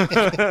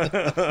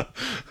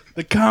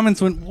 The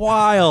comments went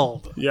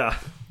wild. Yeah.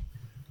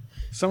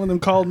 Some of them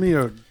called me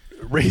a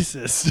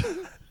racist.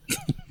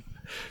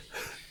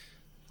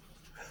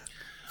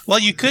 Well,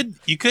 you could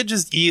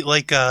just eat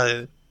like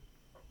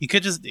you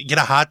could just get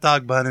a hot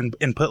dog bun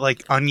and put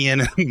like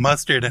onion and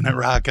mustard in it,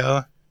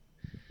 Rocco.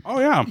 Oh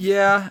yeah.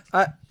 Yeah,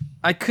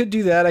 I could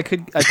do that. I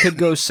could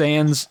go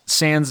sans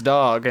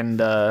dog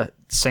and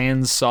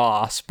sans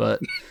sauce, but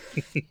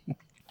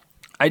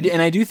I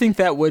do think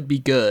that would be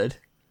good.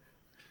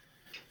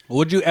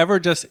 Would you ever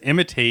just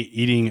imitate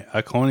eating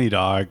a coney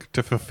dog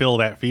to fulfill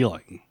that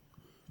feeling?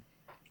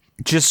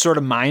 Just sort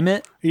of mime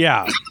it.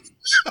 Yeah.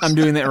 I'm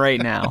doing that right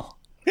now.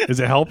 Is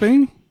it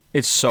helping?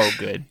 It's so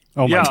good.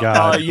 Oh my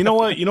god! You know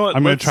what?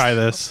 I'm gonna try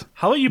this.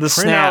 How about you The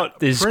print snap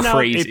out is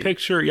crazy. a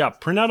picture? Yeah,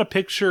 print out a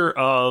picture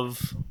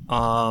of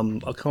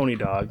a coney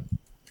dog.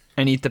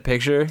 And eat the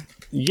picture.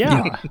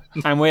 Yeah,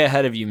 I'm way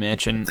ahead of you,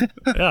 Mitch. And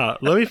yeah.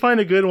 Let me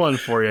find a good one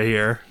for you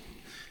here.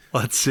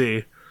 Let's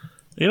see.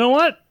 You know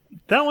what?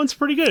 That one's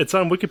pretty good. It's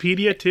on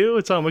Wikipedia too.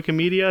 It's on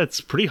Wikimedia.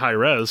 It's pretty high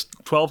res.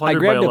 1200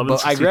 by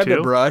 1162. I grabbed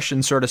a brush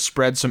and sort of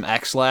spread some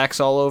X-Lax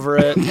all over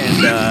it,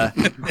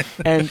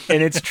 and and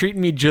it's treating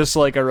me just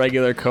like a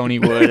regular coney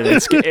would.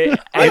 And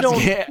I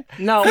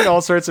get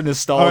all sorts of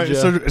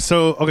nostalgia. All right,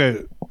 so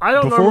okay. I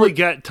don't normally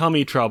get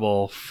tummy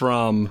trouble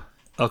from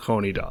a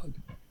coney dog.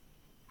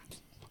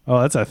 Oh,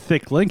 that's a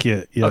thick link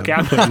you Okay,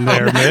 I'm put in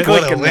there, Mitch.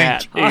 What a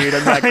that, dude.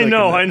 I'm not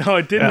I know.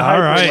 It didn't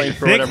All right, hyperlink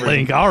for thick whatever link.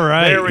 reason. All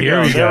right, There we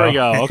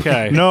go.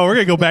 Okay. No, we're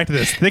gonna go back to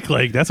this thick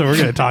link. That's what we're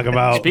gonna talk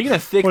about. Speaking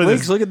of thick What is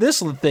links, this? look at this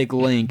thick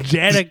link.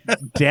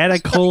 data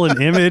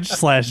colon image /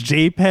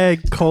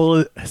 JPEG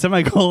colon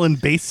semicolon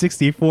base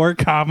 64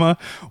 comma.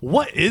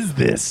 What is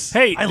this?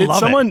 Hey, I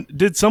love it.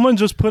 did someone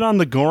just put on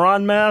the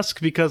Goron mask?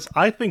 Because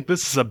I think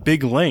this is a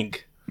big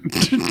link.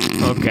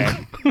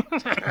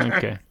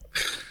 Okay.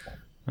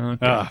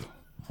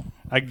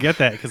 I get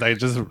that because I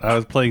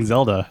was playing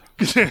Zelda.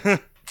 That's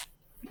what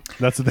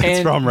that's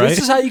And from, right? this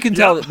is how you can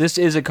tell that this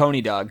is a coney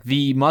dog.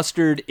 The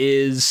mustard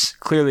is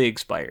clearly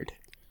expired.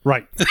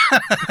 Right.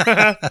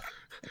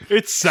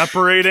 It's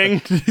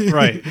separating.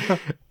 Right.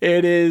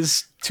 It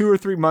is 2 or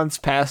 3 months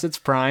past its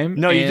prime.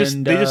 No, they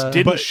just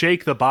didn't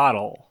shake the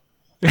bottle.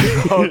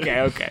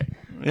 Okay.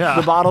 Yeah.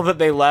 The bottle that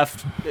they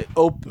left,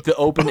 the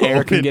open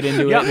air can get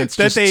into it. And it's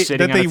that just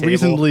sitting on a table.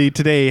 recently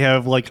today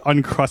have like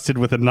uncrusted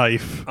with a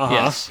knife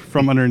Yes.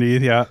 from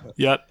underneath. Yeah.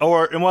 Yeah.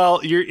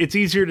 It's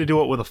easier to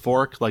do it with a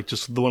fork, like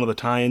just one of the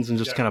tines, and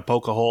just kind of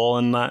poke a hole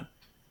in that.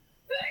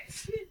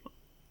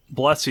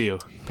 Bless you.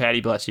 Patty,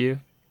 bless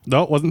you.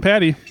 No, it wasn't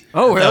Patty.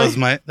 Oh, really?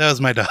 That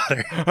was my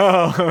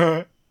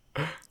daughter.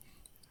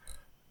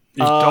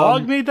 Your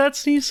dog made that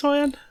sneeze,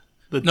 man?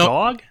 The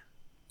dog?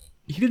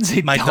 He didn't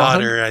say My dog.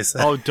 daughter, I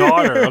said. Oh,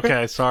 daughter.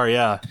 Okay, sorry.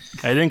 Yeah,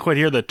 I didn't quite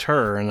hear the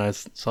 "tur," and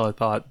so I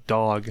thought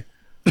dog.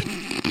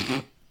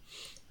 Because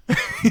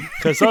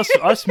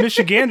us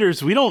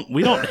Michiganders, we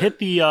don't hit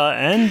the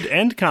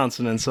end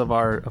consonants of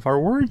our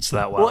words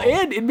that well. Well,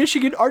 and in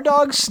Michigan, our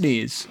dogs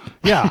sneeze.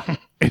 Yeah.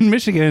 In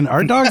Michigan,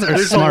 our dogs are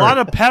There's smart. a lot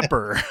of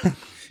pepper.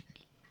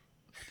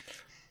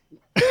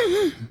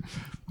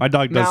 My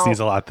dog does Now- sneeze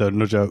a lot, though.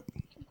 No joke.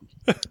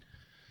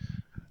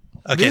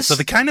 Okay, so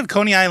the kind of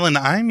Coney Island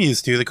I'm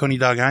used to, the Coney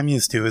dog I'm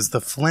used to, is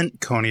the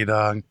Flint Coney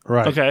dog,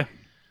 Right. Okay.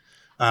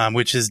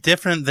 which is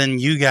different than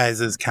you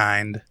guys'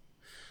 kind.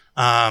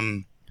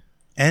 And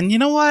you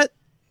know what?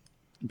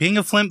 Being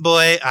a Flint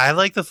boy, I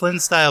like the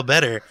Flint style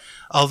better.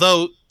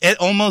 Although at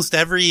almost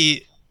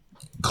every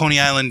Coney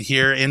Island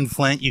here in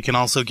Flint, you can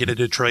also get a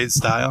Detroit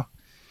style.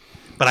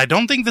 But I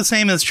don't think the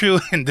same is true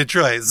in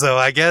Detroit. So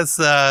I guess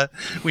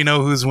we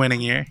know who's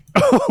winning here.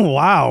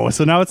 Wow.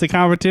 So now it's a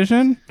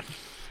competition?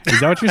 Is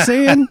that what you're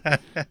saying?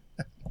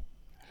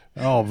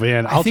 Oh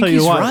man, I'll think tell you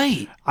he's what.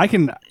 right. I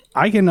can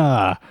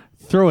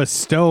throw a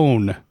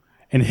stone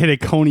and hit a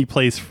coney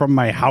place from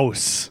my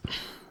house.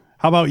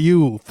 How about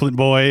you, Flint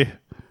boy?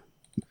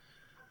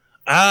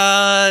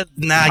 I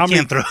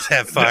can't throw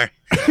that far.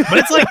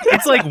 But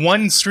it's like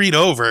one street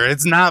over.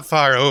 It's not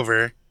far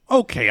over.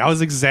 Okay, I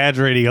was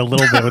exaggerating a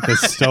little bit with the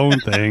stone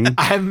thing.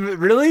 I'm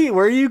really?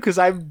 Were you? Because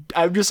I'm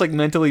just like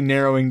mentally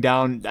narrowing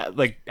down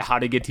like how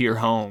to get to your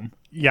home.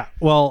 Yeah.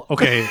 Well,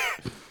 okay.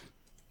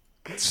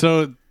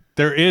 So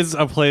there is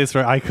a place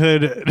where I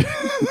could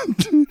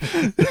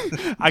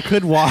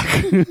walk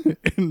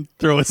and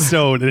throw a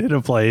stone and hit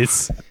a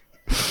place.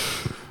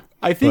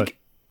 I think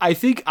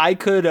I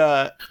could.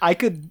 It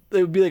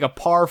would be like a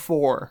par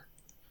 4.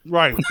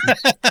 Right.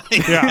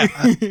 Yeah.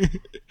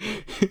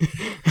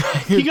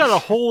 He got a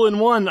hole in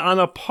one on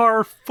a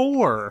par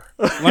 4.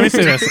 Let me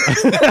say this.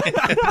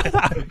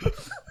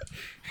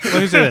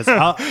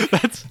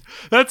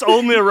 That's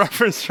only a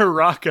reference to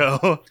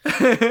Rocco.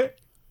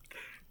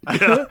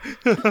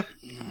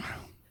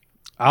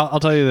 I'll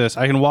tell you this.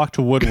 I can walk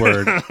to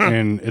Woodward,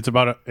 and it's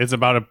about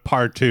a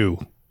par 2.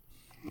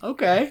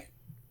 Okay.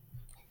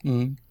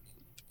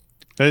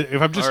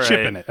 If I'm just All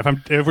chipping right.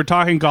 it, if we're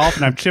talking golf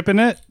and I'm chipping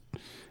it,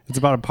 it's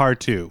about a par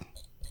 2.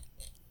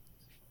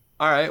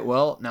 All right.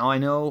 Well, now I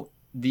know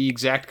the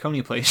exact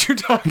coney place you're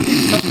talking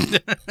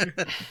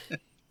about.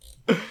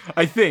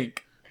 I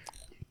think.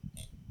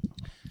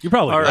 You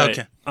probably All do. right.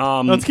 Okay.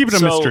 Let's keep it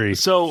a mystery.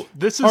 So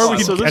this is Or we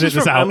can so this edit is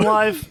this from out.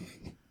 MLive.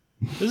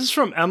 This is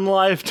from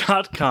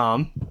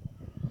MLive.com.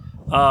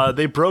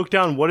 They broke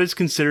down what is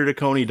considered a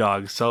coney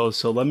dog. So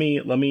let me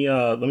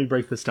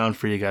break this down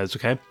for you guys,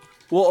 okay?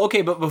 Well,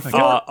 okay, but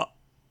before,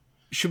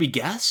 should we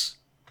guess?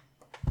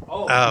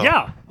 Oh.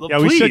 Yeah. Yeah,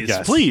 we should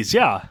guess. Please,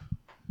 yeah.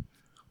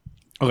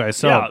 Okay,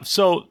 so Yeah.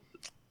 So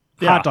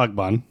hot dog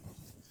bun,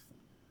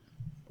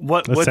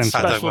 what's sense.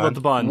 special Hot dog about the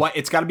bun? White,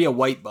 it's got to be a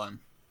white bun.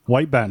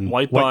 white Ben,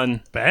 White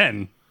bun.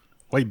 Ben,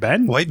 white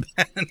Ben, White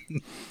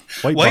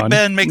white White bun.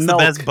 Ben makes Milk.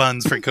 the best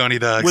buns for coney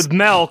dogs. With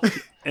milk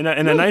and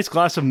a nice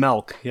glass of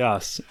milk.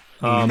 Yes.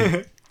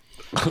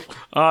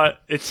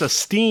 It's a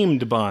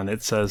steamed bun.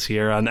 It says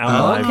here on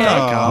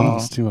MLive.com.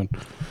 Let's do one.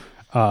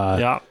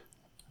 Yeah.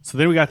 So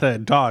then we got the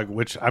dog,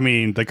 which I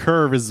mean, the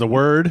curve is the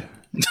word.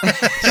 Is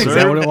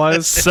that what it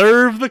was?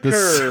 Serve the The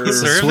curve.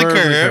 Serve the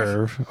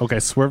curve. Okay,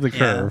 swerve the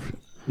curve.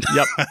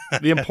 Yep.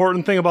 The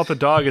important thing about the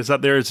dog is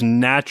that there is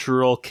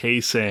natural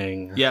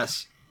casing.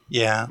 Yes.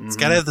 Yeah, it's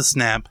got to have the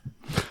snap.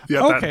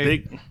 Yep, Okay. that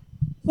big,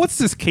 What's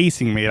this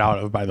casing made out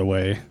of, by the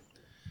way?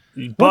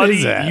 buddy,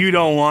 is that? you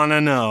don't want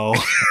to know.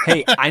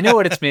 Hey, I know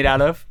what it's made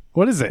out of.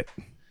 What is it?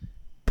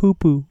 Poo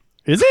poo.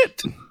 Is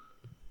it?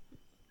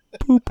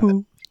 Poo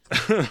poo.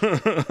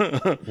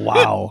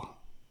 Wow.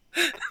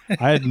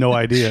 I had no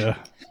idea.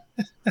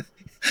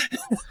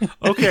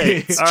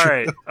 Okay.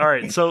 All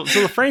right. So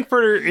the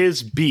Frankfurter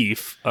is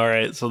beef. All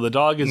right. So the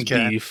dog is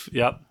Okay. beef.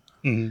 Yep.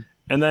 And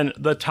then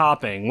the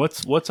topping.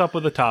 What's up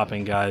with the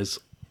topping, guys?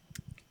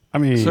 I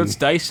mean, So it's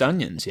diced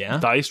onions, yeah?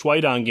 Diced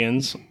white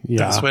onions,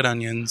 yeah. Sweat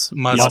onions,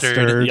 mustard.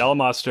 Mustard. yellow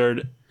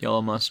mustard,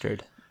 Yellow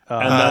mustard.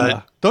 and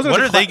then Those What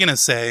the are they going to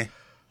say?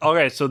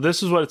 okay. So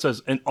this is what it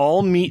says: an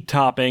all meat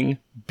topping,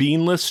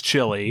 beanless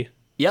chili.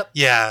 Yep.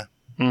 Yeah.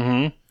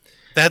 Mm-hmm.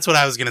 That's what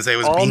I was going to say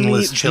was All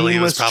beanless meat, chili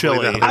was beanless probably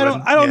chili. the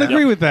I don't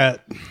agree with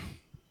that.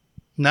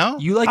 No?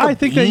 You like I a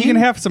think that you bean?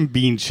 can have some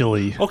bean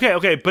chili.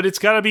 Okay, but it's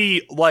got to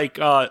be like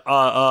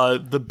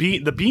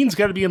the beans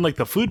got to be in like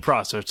the food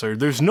processor.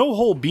 There's no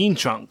whole bean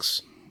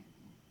chunks.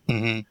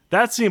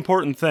 That's the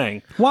important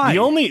thing. Why? The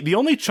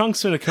only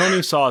chunks in a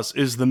coney sauce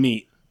is the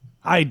meat.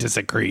 I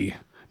disagree.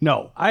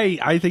 No,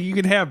 I think you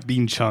can have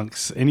bean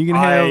chunks, and you can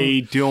have.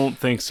 I don't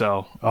think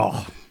so.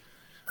 Oh,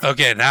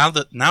 Okay, now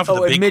for Oh,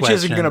 the and big Mitch question.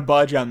 isn't going to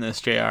budge on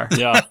this, JR.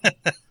 Yeah.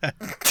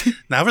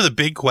 Now for the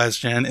big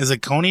question. Is a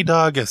coney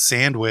dog a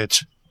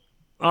sandwich?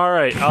 All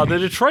right. The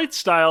Detroit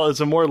style is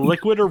a more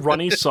liquid or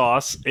runny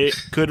sauce. It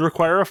could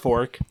require a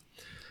fork.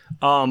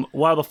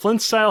 While the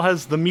Flint style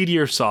has the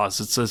meatier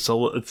sauce.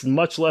 It's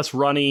much less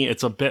runny.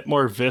 It's a bit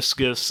more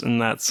viscous in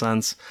that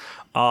sense.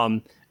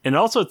 And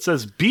also it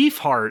says beef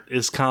heart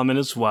is common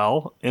as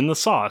well in the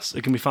sauce.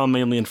 It can be found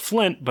mainly in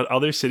Flint, but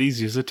other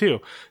cities use it too.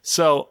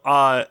 So,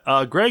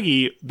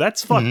 Greggy,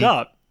 that's fucked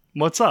up.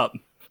 What's up?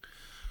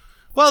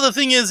 Well, the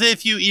thing is,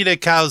 if you eat a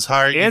cow's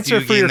heart, Answer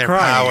you for gain your their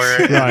crimes.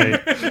 power.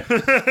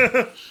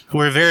 right.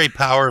 We're very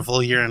powerful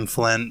here in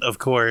Flint, of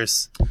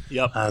course.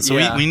 Yep. So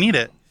Yeah. we need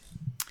it.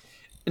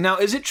 Now,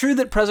 is it true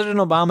that President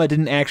Obama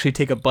didn't actually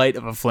take a bite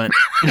of a Flint?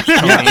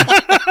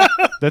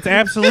 That's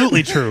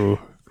absolutely true.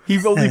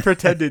 He only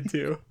pretended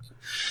to.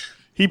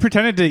 He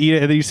pretended to eat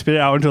it, and then he spit it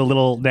out into a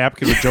little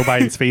napkin with Joe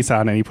Biden's face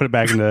on it, and he put it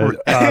back into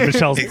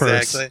Michelle's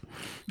purse. Exactly.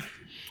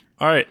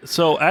 All right.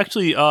 So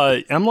actually,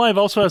 MLive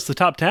also has the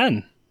top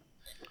 10.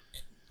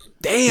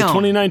 Damn. The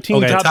 2019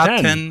 Okay, top, Top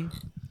 10. 10.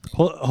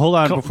 Hold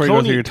on before you go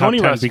Coney- through your top Coney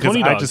 10 Rest, because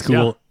Coney I dogs, just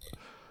googled.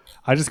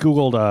 I just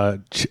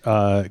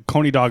googled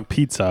coney dog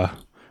pizza,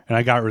 and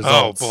I got Oh,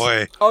 results.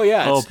 boy. Oh,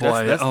 yeah. Oh it's-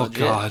 boy. That's Oh legit.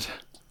 god.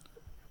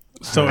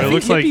 So I it think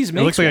looks like Hippies it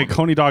looks makes like a one.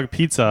 coney dog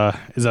pizza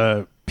is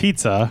a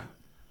pizza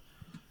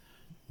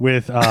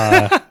with.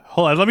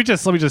 Hold on, let me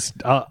just.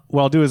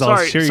 What I'll do is I'll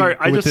share Sorry. you.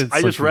 I with just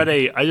this,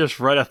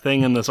 read a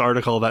thing in this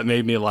article that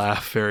made me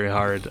laugh very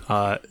hard.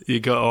 You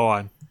go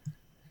on.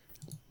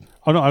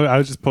 Oh no, I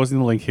was just posting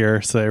the link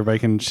here so everybody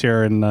can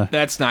share in the.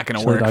 That's not going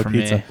to chili work dog for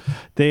pizza. me.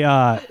 They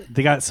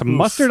got some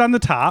mustard on the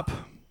top,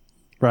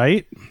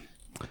 right?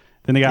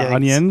 Then they got Yikes.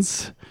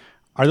 onions.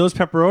 Are those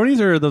pepperonis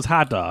or are those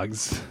hot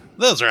dogs?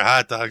 Those are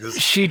hot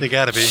dogs. They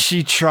gotta be.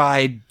 She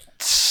tried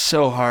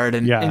so hard,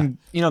 and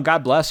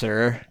God bless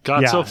her.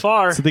 Got so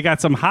far. So they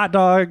got some hot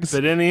dogs,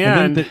 But in the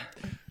end,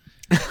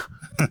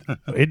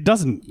 it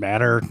doesn't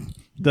matter.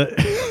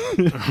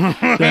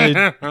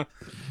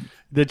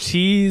 The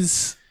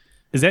cheese,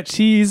 is that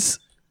cheese?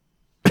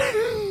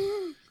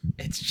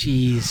 It's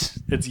cheese.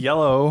 It's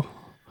yellow.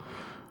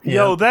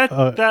 yo,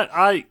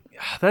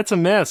 that's a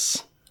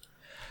miss.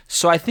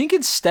 So I think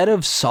instead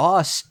of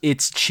sauce,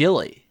 it's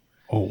chili.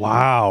 Oh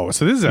wow!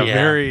 So this is a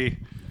very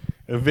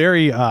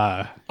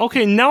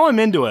Okay, now I'm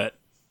into it.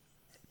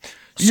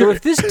 So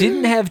if this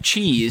didn't have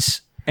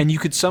cheese and you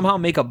could somehow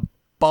make a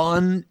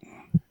bun,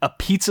 a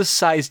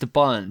pizza-sized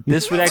bun,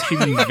 this would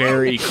actually be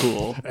very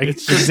cool.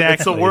 It's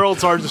exactly the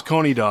world's largest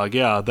coney dog.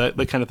 Yeah, that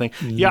kind of thing.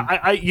 Yeah,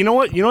 I you know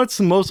what? You know what's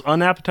the most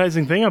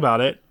unappetizing thing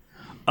about it?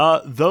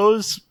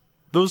 Those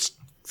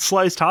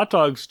sliced hot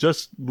dogs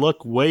just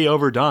look way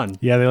overdone.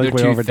 Yeah, they look They're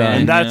way too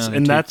overdone. thin.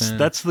 And Yeah,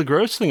 that's the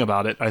gross thing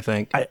about it, I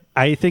think.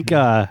 I think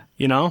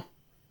You know?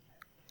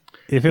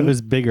 if it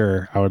was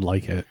bigger, I would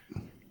like it.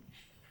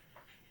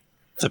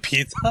 The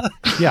pizza?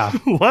 Yeah.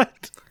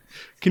 What?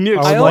 Can you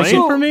I explain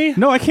also- for me?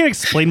 No, I can't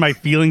explain my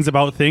feelings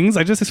about things.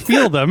 I just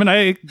feel them and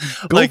I go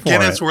Like for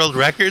Guinness it. World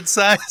Record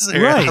size?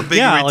 Or Right. how big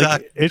Yeah, are we like,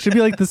 talking? it should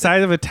be like the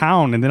size of a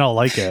town and then I'll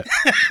like it.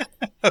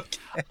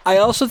 I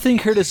also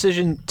think her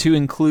decision to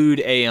include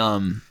a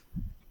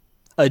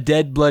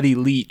dead bloody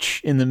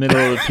leech in the middle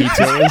of the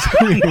pizza is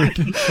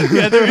weird.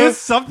 Yeah, there is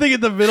something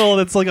in the middle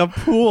that's like a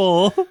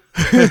pool.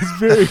 It's a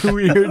very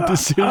weird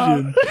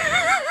decision.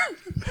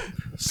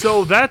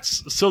 So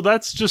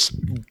that's just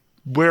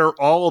where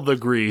all of the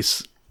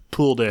grease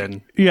pooled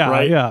in. Yeah,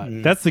 right? yeah.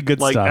 That's the good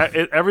Like stuff.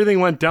 everything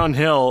went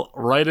downhill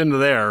right into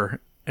there,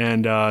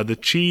 and the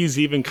cheese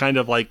even kind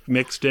of like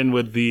mixed in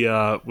with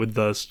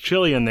the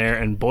chili in there.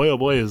 And boy, oh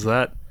boy, is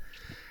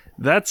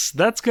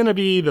that's gonna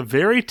be the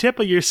very tip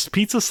of your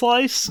pizza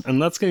slice,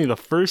 and that's gonna be the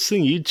first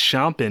thing you'd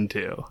chomp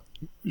into.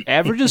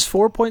 Average is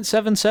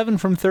 4.77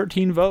 from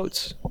 13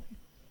 votes.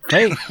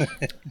 Hey,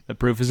 the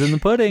proof is in the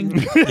pudding.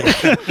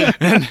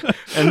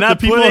 And that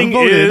people pudding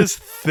voted. is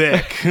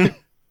thick.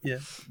 Yeah.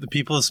 The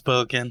people have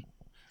spoken.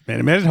 Man,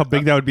 imagine how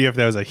big that would be if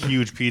that was a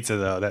huge pizza,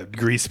 though. That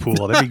grease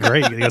pool. That'd be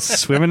great. You guys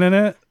swimming in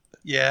it?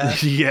 Yeah.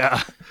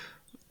 Yeah.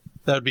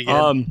 That would be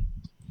good.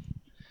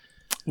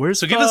 Where's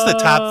So give us the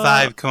top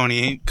 5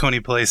 Coney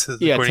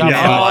places Yeah, according to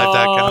top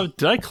MLive.com.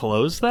 Did I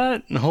close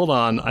that? Hold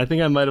on. I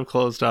think I might have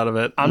closed out of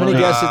it. I'm going to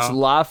guess it's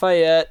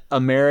Lafayette,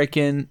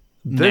 American,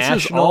 This National.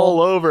 is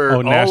all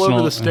over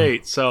national. the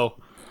state. So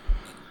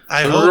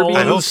I All hope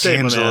the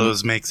statement,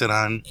 Angelo's makes it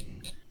on.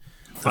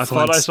 I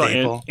thought I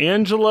saw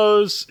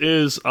Angelo's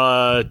is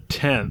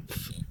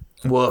 10th.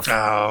 Woof.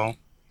 Oh.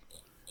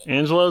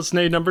 Angelo's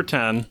made number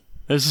 10.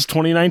 This is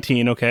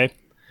 2019. Okay.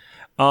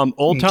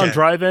 Old Town Okay.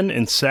 Drive-In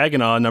in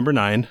Saginaw, number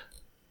 9.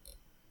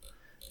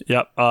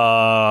 Yep.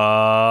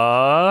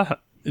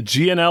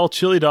 GNL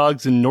Chili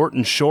Dogs in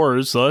Norton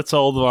Shores. So that's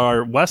all of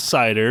our West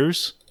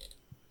Siders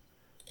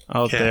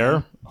out Okay.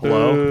 there.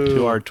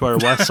 Hello to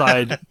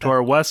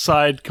our West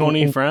Side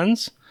Coney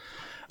friends.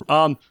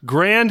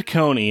 Grand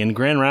Coney in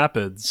Grand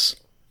Rapids.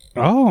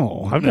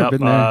 Oh, I've never Yep,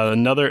 been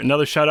there.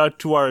 another shout out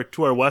to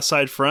our West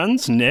Side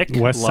friends, Nick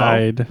West Lowe,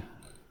 Side.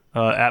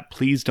 at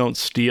Please Don't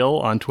Steal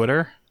on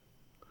Twitter.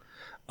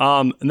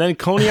 And then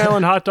Coney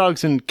Island hot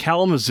dogs in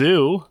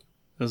Kalamazoo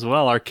as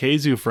well. Our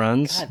Kazoo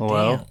friends.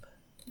 Hello.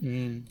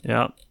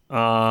 Yeah.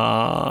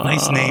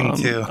 Nice name,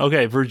 too.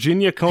 Okay,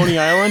 Virginia Coney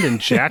Island and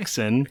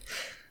Jackson.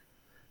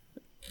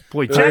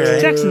 Boy,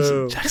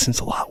 Jackson's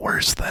a lot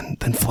worse than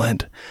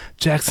Flint.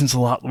 Jackson's a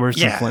lot worse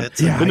than Flint.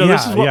 it's- But no,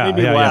 this is what made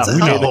me laugh. yeah.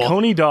 Okay, the Oh.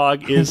 Coney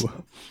dog is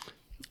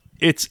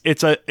it's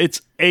a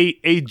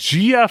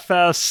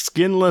GFS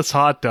skinless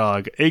hot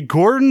dog. A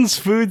Gordon's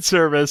Food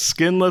Service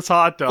skinless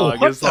hot dog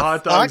What is the the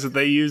hot dogs fuck? that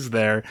they use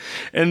there.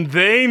 And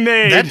they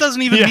made That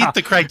doesn't even meet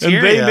the criteria.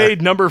 And they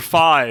made number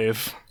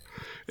 5.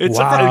 It's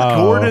Wow. a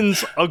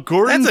Gordon's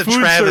That's a Food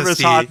Service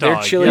travesty. hot dog.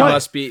 Their chili Yeah.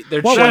 must be.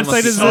 Their What chili website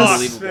must be is so this?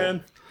 unbelievable.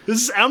 Man.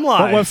 This is What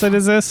MLive. website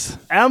is this?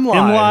 MLive.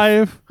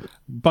 MLive.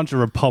 Bunch of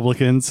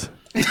Republicans.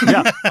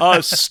 Yeah.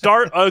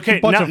 Okay.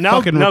 Bunch of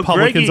fucking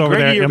Republicans over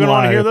Greggy, there at you're gonna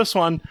want to MLive. hear this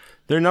one.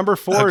 Their number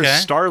 4 Okay.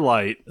 is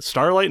Starlight.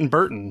 Starlight and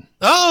Burton.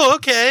 Oh,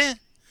 okay.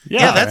 Yeah.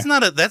 Yeah, that's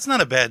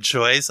not a bad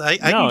choice. I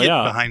can get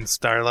yeah. behind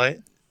Starlight.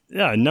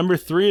 Yeah. Number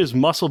 3 is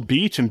Muscle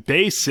Beach and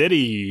Bay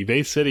City.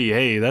 Bay City.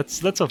 Hey,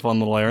 that's a fun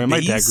little area. My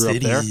dad grew up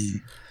there.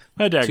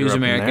 My dad grew Two's up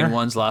in American, there.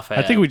 one's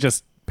Lafayette. I think we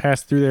just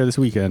passed through there this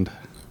weekend.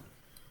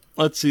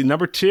 Let's see.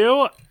 Number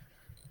 2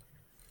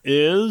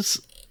 is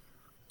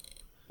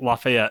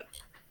Lafayette.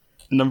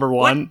 Number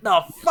 1,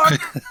 the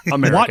fuck?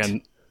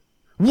 American.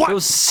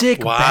 Those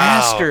sick Wow.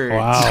 bastards.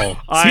 Wow.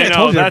 I See, know,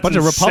 told you, a that's bunch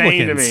of insane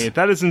Republicans. to me.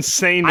 That is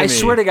insane to me. I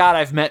swear to God,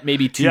 I've met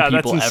maybe 2 Yeah, that's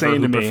people ever insane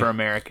who to me. prefer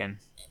American.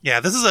 Yeah,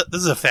 this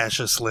is a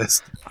fascist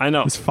list. I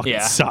know. This fucking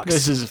Yeah, sucks.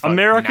 this is a fucking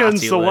Americans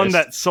Nazi the one list.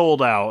 that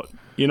sold out.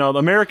 The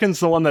Americans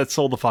the one that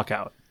sold the fuck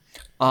out.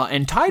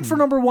 And tied for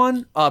number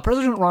one,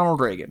 President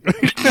Ronald Reagan.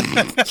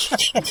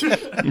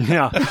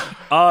 Yeah.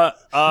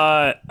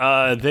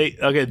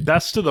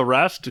 Best of the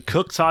rest.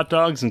 Cook's Hot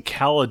Dogs in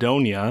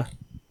Caledonia.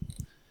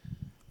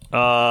 Is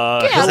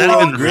that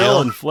even Grill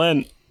real? in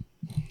Flint.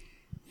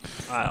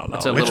 I don't know.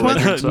 That's a Which Little one?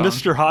 Richard song.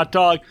 Mr. Hot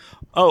Dog.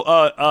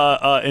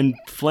 In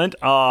Flint,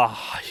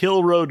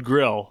 Hill Road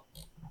Grill.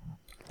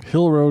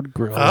 Hill Road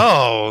Grill.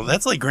 Oh,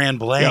 that's like Grand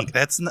Blank.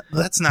 Yep.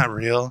 That's not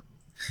real.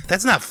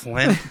 That's not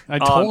Flint. I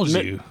told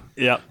you.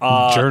 Yeah.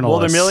 Well, their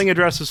Journalists. mailing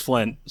address is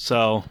Flint,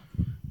 so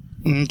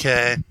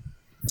Okay.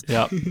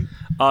 yeah.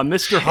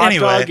 Mr. Hot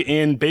Anyway. Dog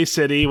in Bay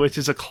City, which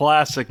is a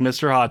classic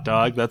Mr. Hot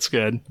Dog. That's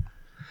good.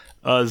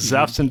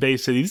 Zeff's in Bay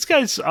City. These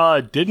guys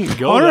didn't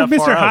go I wonder that if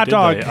far Mr. out, Hot did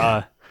Dog-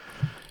 they?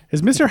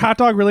 Is Mr. Hot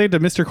Dog related to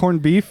Mr.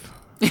 Corned Beef?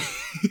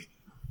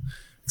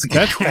 It's a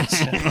good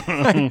question.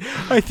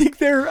 I think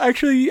they're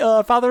actually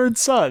father and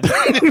son.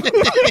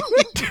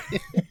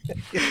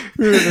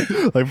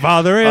 Like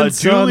father and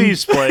son.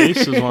 Julie's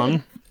Place is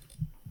one.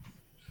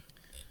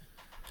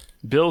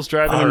 Bill's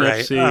Driving All in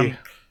right, FC.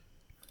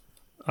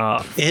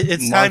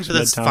 It's March time for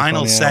this Midtown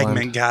final Coney segment,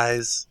 Island.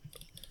 guys.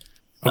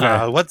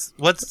 Okay. What's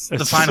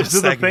the final Is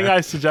it the segment? thing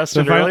I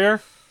suggested The final-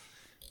 earlier?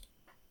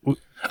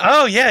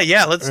 Oh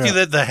yeah. Let's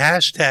do the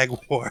hashtag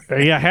war.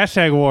 Yeah,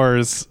 hashtag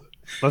wars.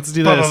 Let's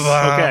do this.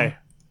 Okay.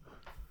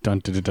 Dun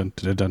dun dun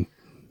dun dun.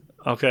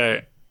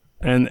 Okay.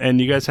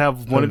 And you guys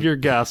have one of your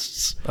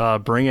guests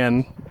bring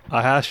in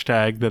a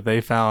hashtag that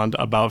they found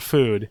about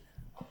food.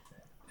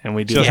 And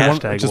we do Just a one-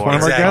 hashtag just war. one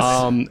of our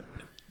Exactly. guests?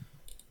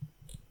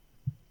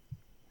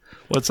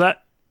 What's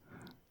that?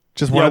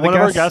 Just one Yeah, of the one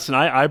of our guests? guests, and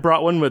I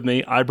brought one with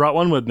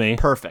me.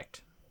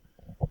 Perfect.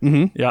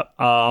 Yep.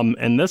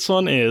 And this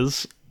one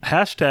is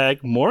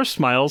hashtag more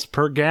smiles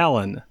per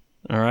gallon.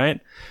 All right.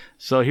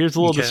 So here's a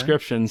little Okay.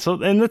 description.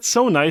 And it's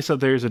so nice that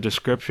there's a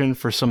description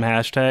for some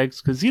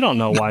hashtags because you don't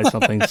know why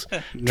something's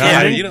Yeah,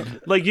 trending. you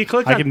don't. Like you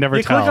click I on, can never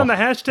you click tell. on the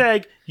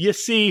hashtag, you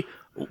see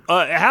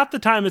half the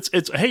time it's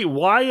hey,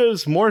 why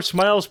is more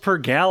smiles per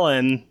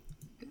gallon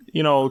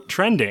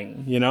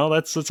trending?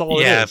 That's all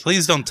it Yeah, is.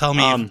 please don't tell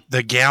me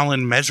the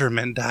gallon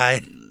measurement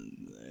died.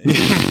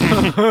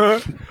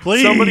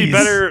 Please.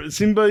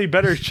 Somebody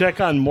better check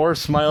on more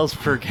smiles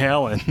per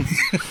gallon.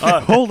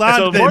 Hold on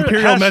So to the more-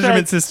 imperial hashtag-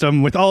 measurement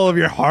system with all of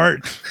your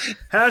heart.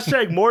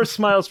 Hashtag more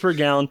smiles per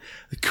gallon.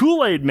 The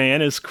Kool-Aid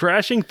Man is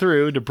crashing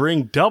through to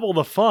bring double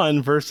the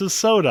fun versus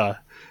soda.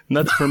 And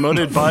that's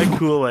promoted by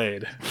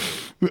Kool-Aid.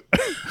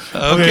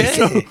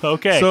 Okay.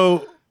 Okay.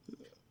 So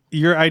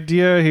your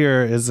idea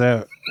here is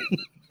that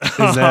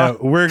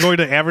we're going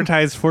to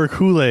advertise for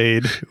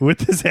Kool-Aid with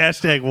this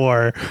hashtag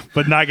war,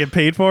 but not get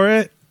paid for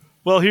it.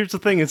 well, here's the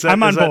thing: is that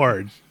I'm on is that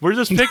board. We're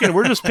just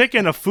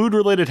picking a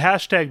food-related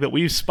hashtag that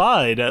we've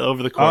spied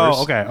over the course.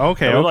 Oh, okay.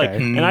 that we like.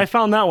 Okay. And I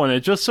found that one.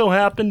 It just so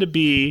happened to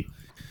be,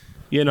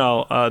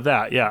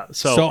 that. Yeah.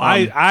 So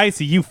I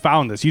see you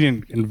found this. You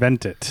didn't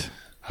invent it.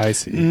 I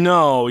see.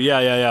 No.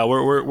 Yeah.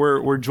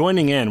 We're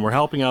joining in. We're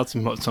helping out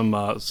some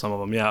of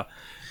them. Yeah.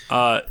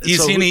 Do you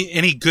see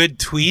any good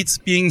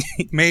tweets being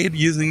made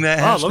using that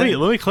Oh, hashtag?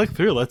 let me click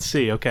through. Let's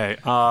see. Okay.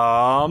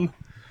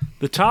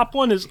 The top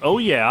one is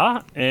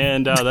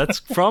and that's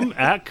from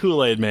at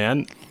Kool-Aid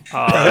Man.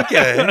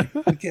 Okay,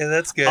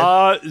 that's good.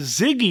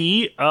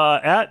 Ziggy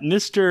at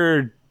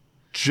Mr.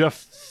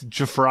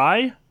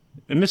 Jafri,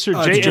 Mr.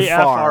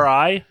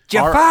 Jafri,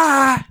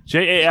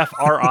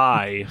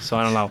 Jafri. So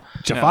I don't know.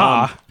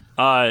 Jafar.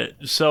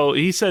 So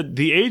he said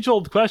the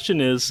age-old question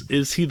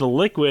is he the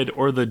liquid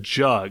or the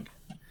jug?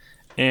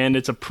 And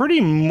it's a pretty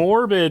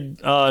morbid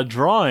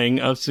drawing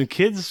of some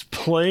kids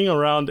playing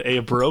around a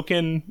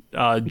broken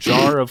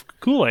jar of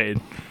Kool-Aid.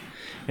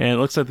 And it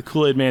looks like the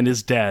Kool-Aid Man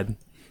is dead.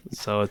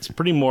 So it's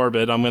pretty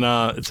morbid.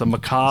 It's a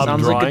macabre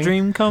Sounds drawing. like a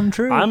dream come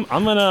true. I'm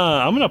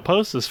gonna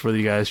post this for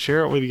you guys,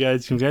 share it with you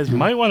guys. You guys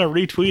might want to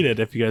retweet it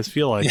if you guys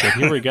feel like it.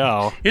 Here we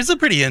go. Here's a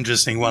pretty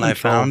interesting one I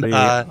found.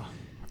 At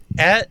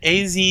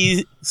AZ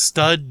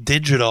Stud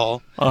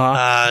Digital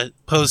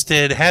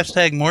posted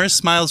hashtag more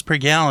smiles per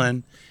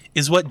gallon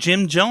is what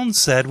Jim Jones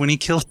said when he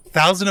killed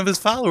 1,000 of his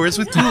followers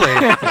with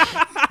Kool-Aid.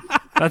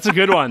 That's a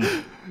good one.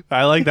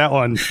 I like that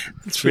one.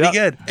 It's pretty Yep.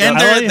 good. And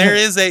I like there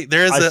is a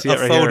I see it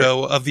right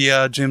photo of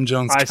the Jim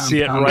Jones. I see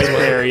it compound right as well.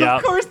 there. Yeah,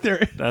 Of course there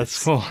is.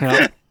 that's cool.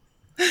 Yeah.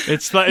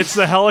 It's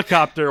the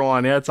helicopter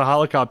one. Yeah, it's a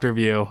helicopter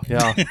view.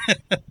 Yeah,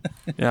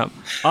 yeah.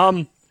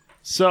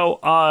 So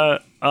I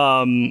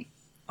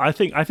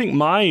think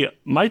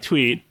my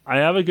tweet. I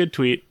have a good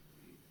tweet.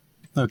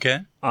 Okay.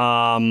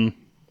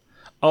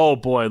 Oh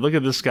boy, look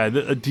at this guy.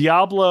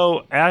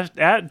 Diablo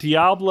at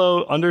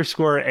Diablo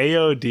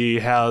 _AOD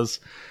has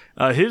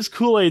his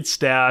Kool-Aid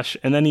stash,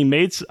 and then he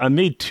made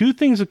 2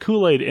 things of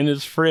Kool-Aid in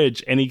his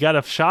fridge, and he got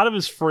a shot of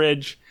his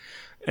fridge,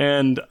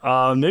 and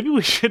maybe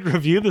we should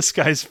review this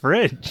guy's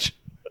fridge.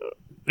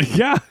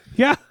 Yeah.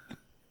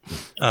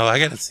 Oh, I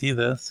gotta see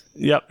this.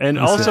 Yep. And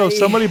also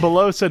somebody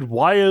below said,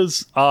 why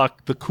is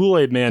the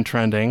Kool-Aid Man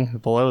trending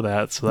below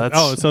that? So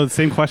that's so the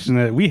same question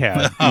that we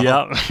had.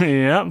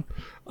 Yep.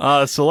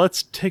 So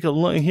let's take a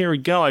look. Here we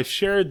go. I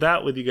shared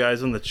that with you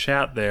guys in the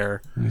chat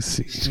there. Let me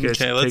see.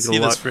 Okay, let's see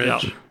this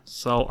fridge. Yep.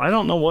 So I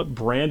don't know what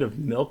brand of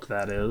milk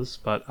that is,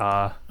 but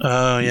oh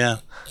yeah,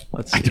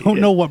 let's see. I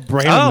don't know what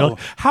brand of milk.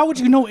 How would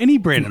you know any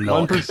brand of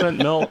milk? 1%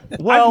 milk.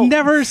 Well, I've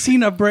never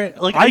seen a brand.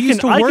 Like I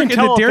used to work in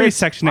the dairy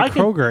section at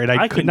Kroger, and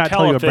I could not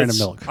tell you a brand of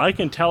milk. I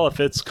can tell if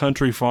it's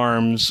Country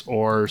Farms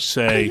or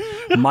say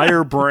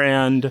Meyer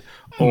brand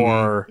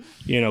or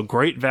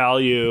Great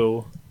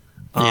Value.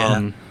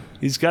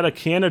 He's got a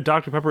can of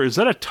Dr. Pepper. Is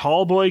that a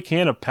tall boy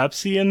can of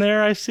Pepsi in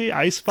there? I see.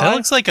 I spot. That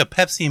looks like a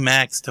Pepsi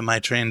Max to my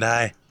trained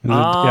eye.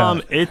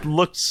 It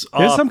looks.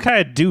 There's some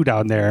kind of dew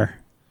down there.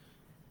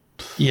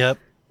 Yep.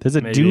 There's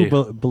a dew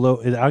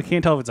below. I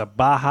can't tell if it's a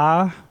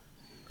Baja.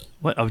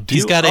 What? Oh,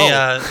 he's got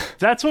a.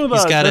 That's one of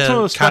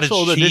the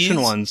special edition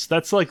cheese. ones.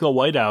 That's like the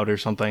whiteout or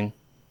something.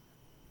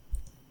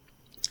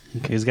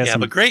 Okay, he's got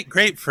some. But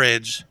great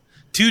fridge.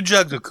 2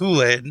 jugs of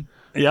Kool-Aid.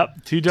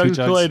 Yep, 2 jugs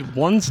of Kool-Aid.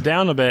 One's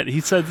down a bit.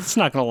 He said it's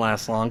not going to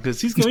last long because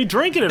he's going to be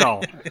drinking it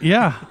all.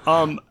 Yeah.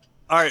 All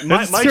right,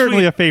 my certainly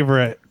tweet, a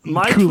favorite.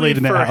 My Kool-Aid tweet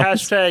in the for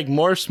house. hashtag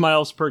more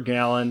smiles per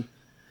gallon.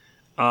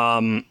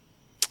 Let's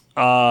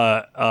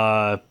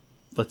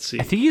see.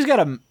 I think he's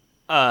got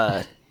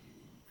a.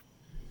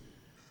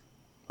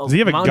 Does he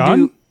have a Mountain gun?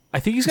 Dew,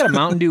 I think he's got a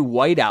Mountain Dew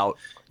whiteout.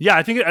 Yeah,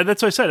 I think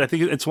that's what I said. I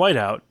think it's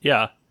whiteout.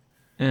 Yeah.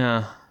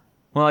 Yeah.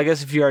 Well, I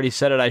guess if you already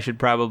said it, I should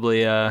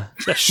probably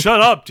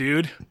shut up,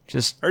 dude.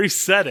 Just I already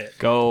said it.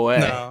 Go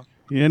away.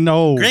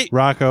 No. Great.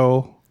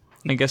 Rocco.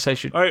 I guess I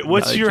should. All right,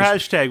 what's your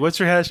hashtag? What's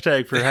your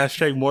hashtag for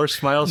hashtag more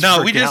smiles? No,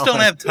 per we just gallon?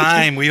 don't have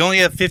time. We only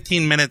have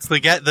 15 minutes.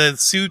 The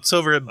suits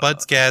over at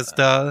Budscast,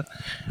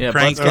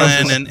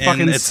 Franklin and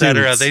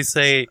etc. They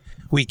say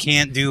we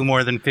can't do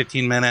more than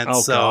 15 minutes.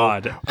 Oh so.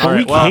 God! All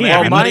right,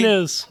 well, mine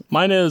is.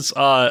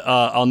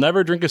 I'll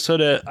never drink a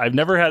soda. I've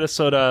never had a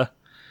soda.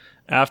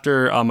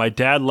 After my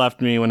dad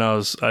left me when I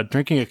was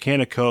drinking a can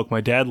of Coke, my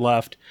dad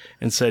left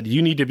and said,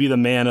 "You need to be the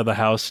man of the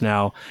house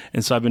now."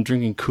 And so I've been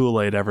drinking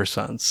Kool-Aid ever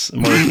since.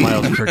 More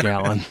smiles per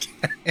gallon.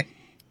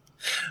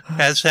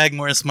 Hashtag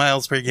more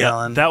smiles per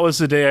gallon. Yeah, that was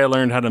the day I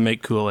learned how to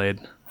make Kool-Aid.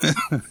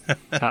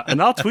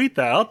 And I'll tweet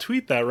that. I'll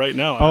tweet that right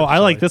now. Oh, I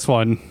like this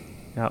one.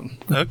 Yeah.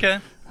 Okay.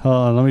 Hold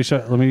on, let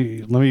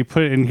me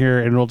put it in here,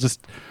 and I'll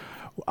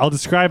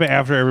describe it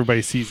after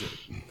everybody sees it.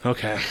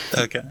 Okay.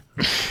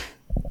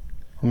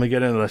 Let me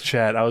get into the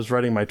chat. I was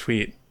writing my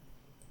tweet.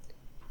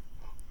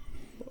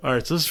 All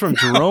right, so this is from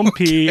Jerome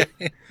P.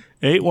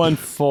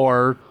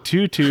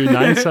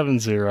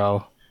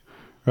 814-22970.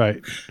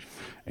 Right.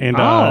 And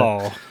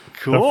cool.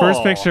 The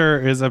first picture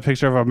is a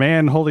picture of a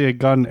man holding a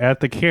gun at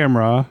the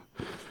camera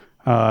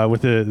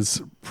with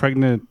his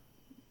pregnant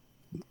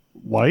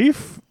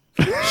wife.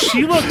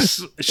 She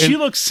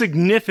looks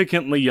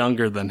significantly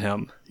younger than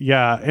him.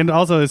 Yeah, and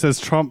also it says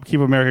Trump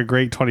keep America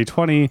great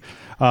 2020.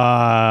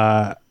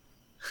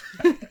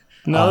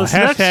 No,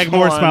 hashtag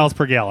more smiles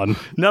per gallon.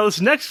 No, this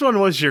next one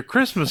was your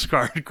Christmas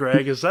card,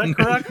 Greg. Is that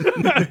correct?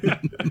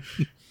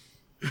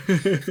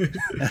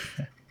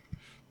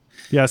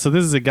 Yeah, so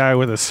this is a guy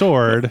with a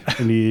sword,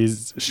 and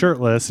he's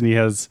shirtless, and he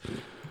has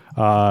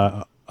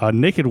a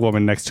naked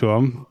woman next to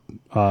him.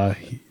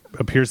 He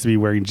appears to be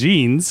wearing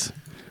jeans.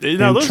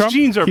 Now, those Trump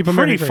jeans are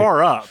pretty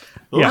far up.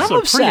 Those Yeah.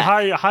 are pretty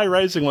high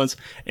rising ones,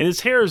 and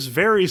his hair is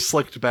very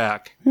slicked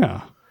back.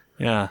 Yeah.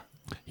 Yeah.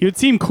 He would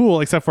seem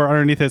cool, except for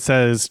underneath it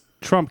says,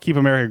 Trump keep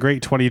America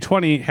great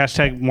 2020,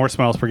 hashtag more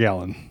smiles per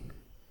gallon.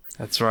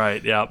 That's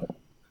right, yep.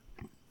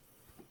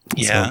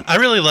 Yeah, so, I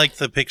really like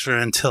the picture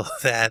until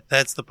that.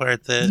 That's the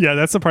part that... Yeah,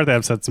 that's the part that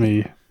upsets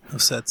me.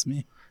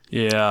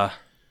 Yeah.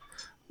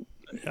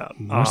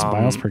 More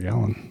smiles per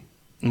gallon.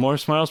 More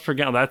smiles per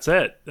gallon. That's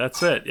it,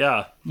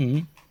 yeah.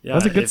 Mm-hmm. Yeah,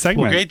 that's a good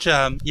segment. Well, great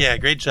job. Yeah,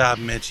 great job,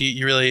 Mitch.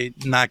 You really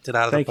knocked it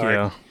out of the park.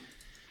 Thank you.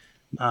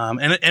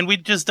 And we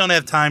just don't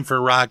have time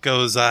for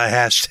Rocco's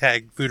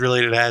hashtag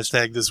food-related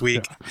hashtag this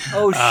week.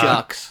 Oh,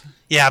 shucks.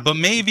 Yeah, but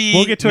maybe...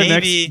 We'll get to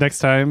it next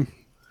time.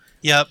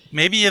 Yep.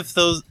 Maybe if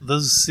those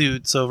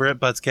suits over at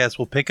Budscast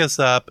will pick us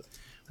up,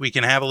 we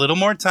can have a little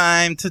more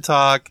time to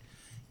talk.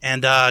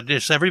 And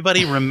just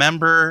everybody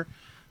remember,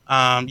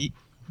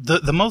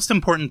 the most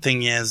important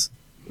thing is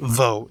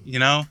vote,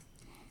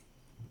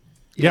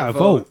 Yeah,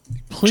 vote.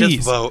 Please.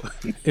 Just vote.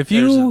 If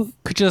you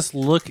could just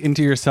look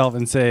into yourself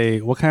and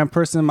say, what kind of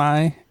person am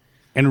I?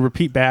 And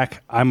repeat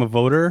back, I'm a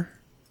voter,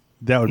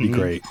 that would be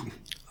great.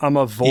 I'm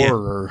a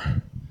vorer. Yeah.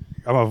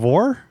 I'm a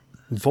vor?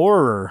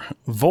 Vorer.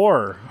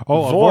 Vor.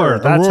 Oh, vor. Vor.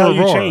 That's how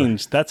you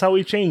change. That's how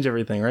we change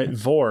everything, right?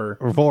 Vor.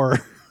 Vor.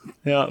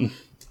 Yeah.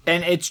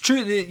 And it's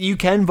true that you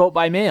can vote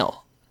by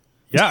mail.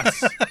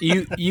 Yes.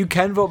 You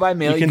can vote by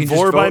mail. You can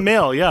vor by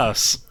mail,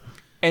 yes.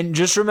 And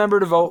just remember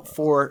to vote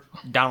for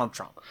Donald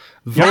Trump.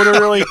 Vote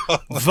early,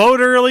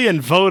 vote early,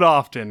 and vote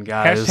often,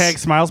 guys. Hashtag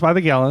smiles by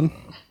the gallon.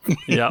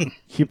 Yeah.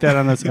 Keep that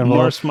on this envelope.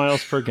 More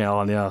smiles per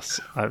gallon,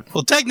 yes.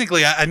 Well,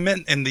 technically, I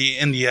meant in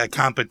the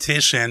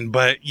competition,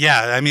 but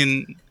yeah, I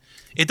mean,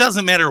 it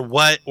doesn't matter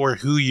what or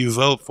who you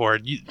vote for.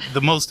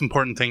 The most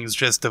important thing is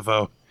just to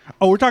vote.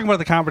 Oh, we're talking about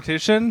the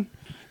competition?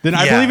 Then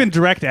I believe in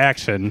direct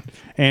action,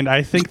 and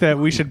I think that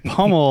we should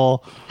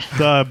pummel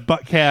the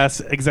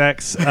Buttcast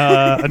execs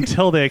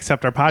until they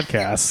accept our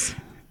podcast.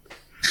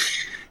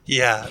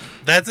 Yeah,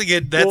 that's a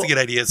good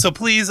idea. So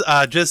please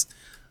just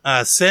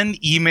send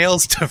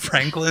emails to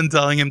Franklin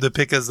telling him to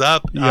pick us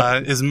up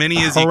as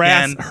many as you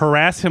can.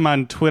 Harass him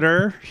on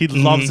Twitter. He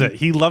loves it.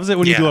 He loves it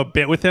when you do a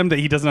bit with him that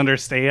he doesn't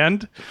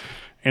understand,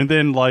 and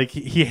then like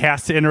he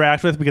has to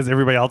interact with because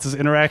everybody else is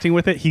interacting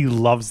with it. He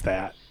loves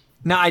that.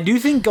 Now, I do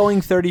think going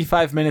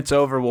 35 minutes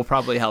over will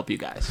probably help you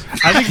guys.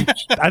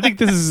 I think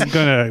this is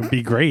gonna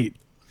be great.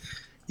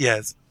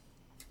 Yes.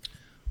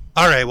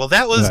 All right. Well,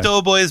 that was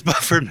Doughboys But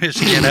For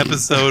MIchigan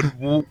episode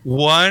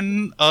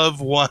 1 of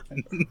 1.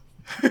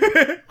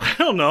 I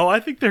don't know.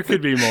 I think there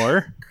could be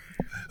more.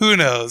 Who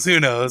knows?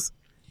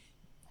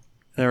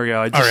 There we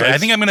go. I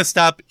think I'm going to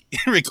stop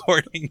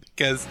recording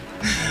because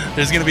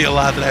there's going to be a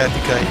lot that I have to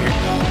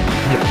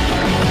cut here.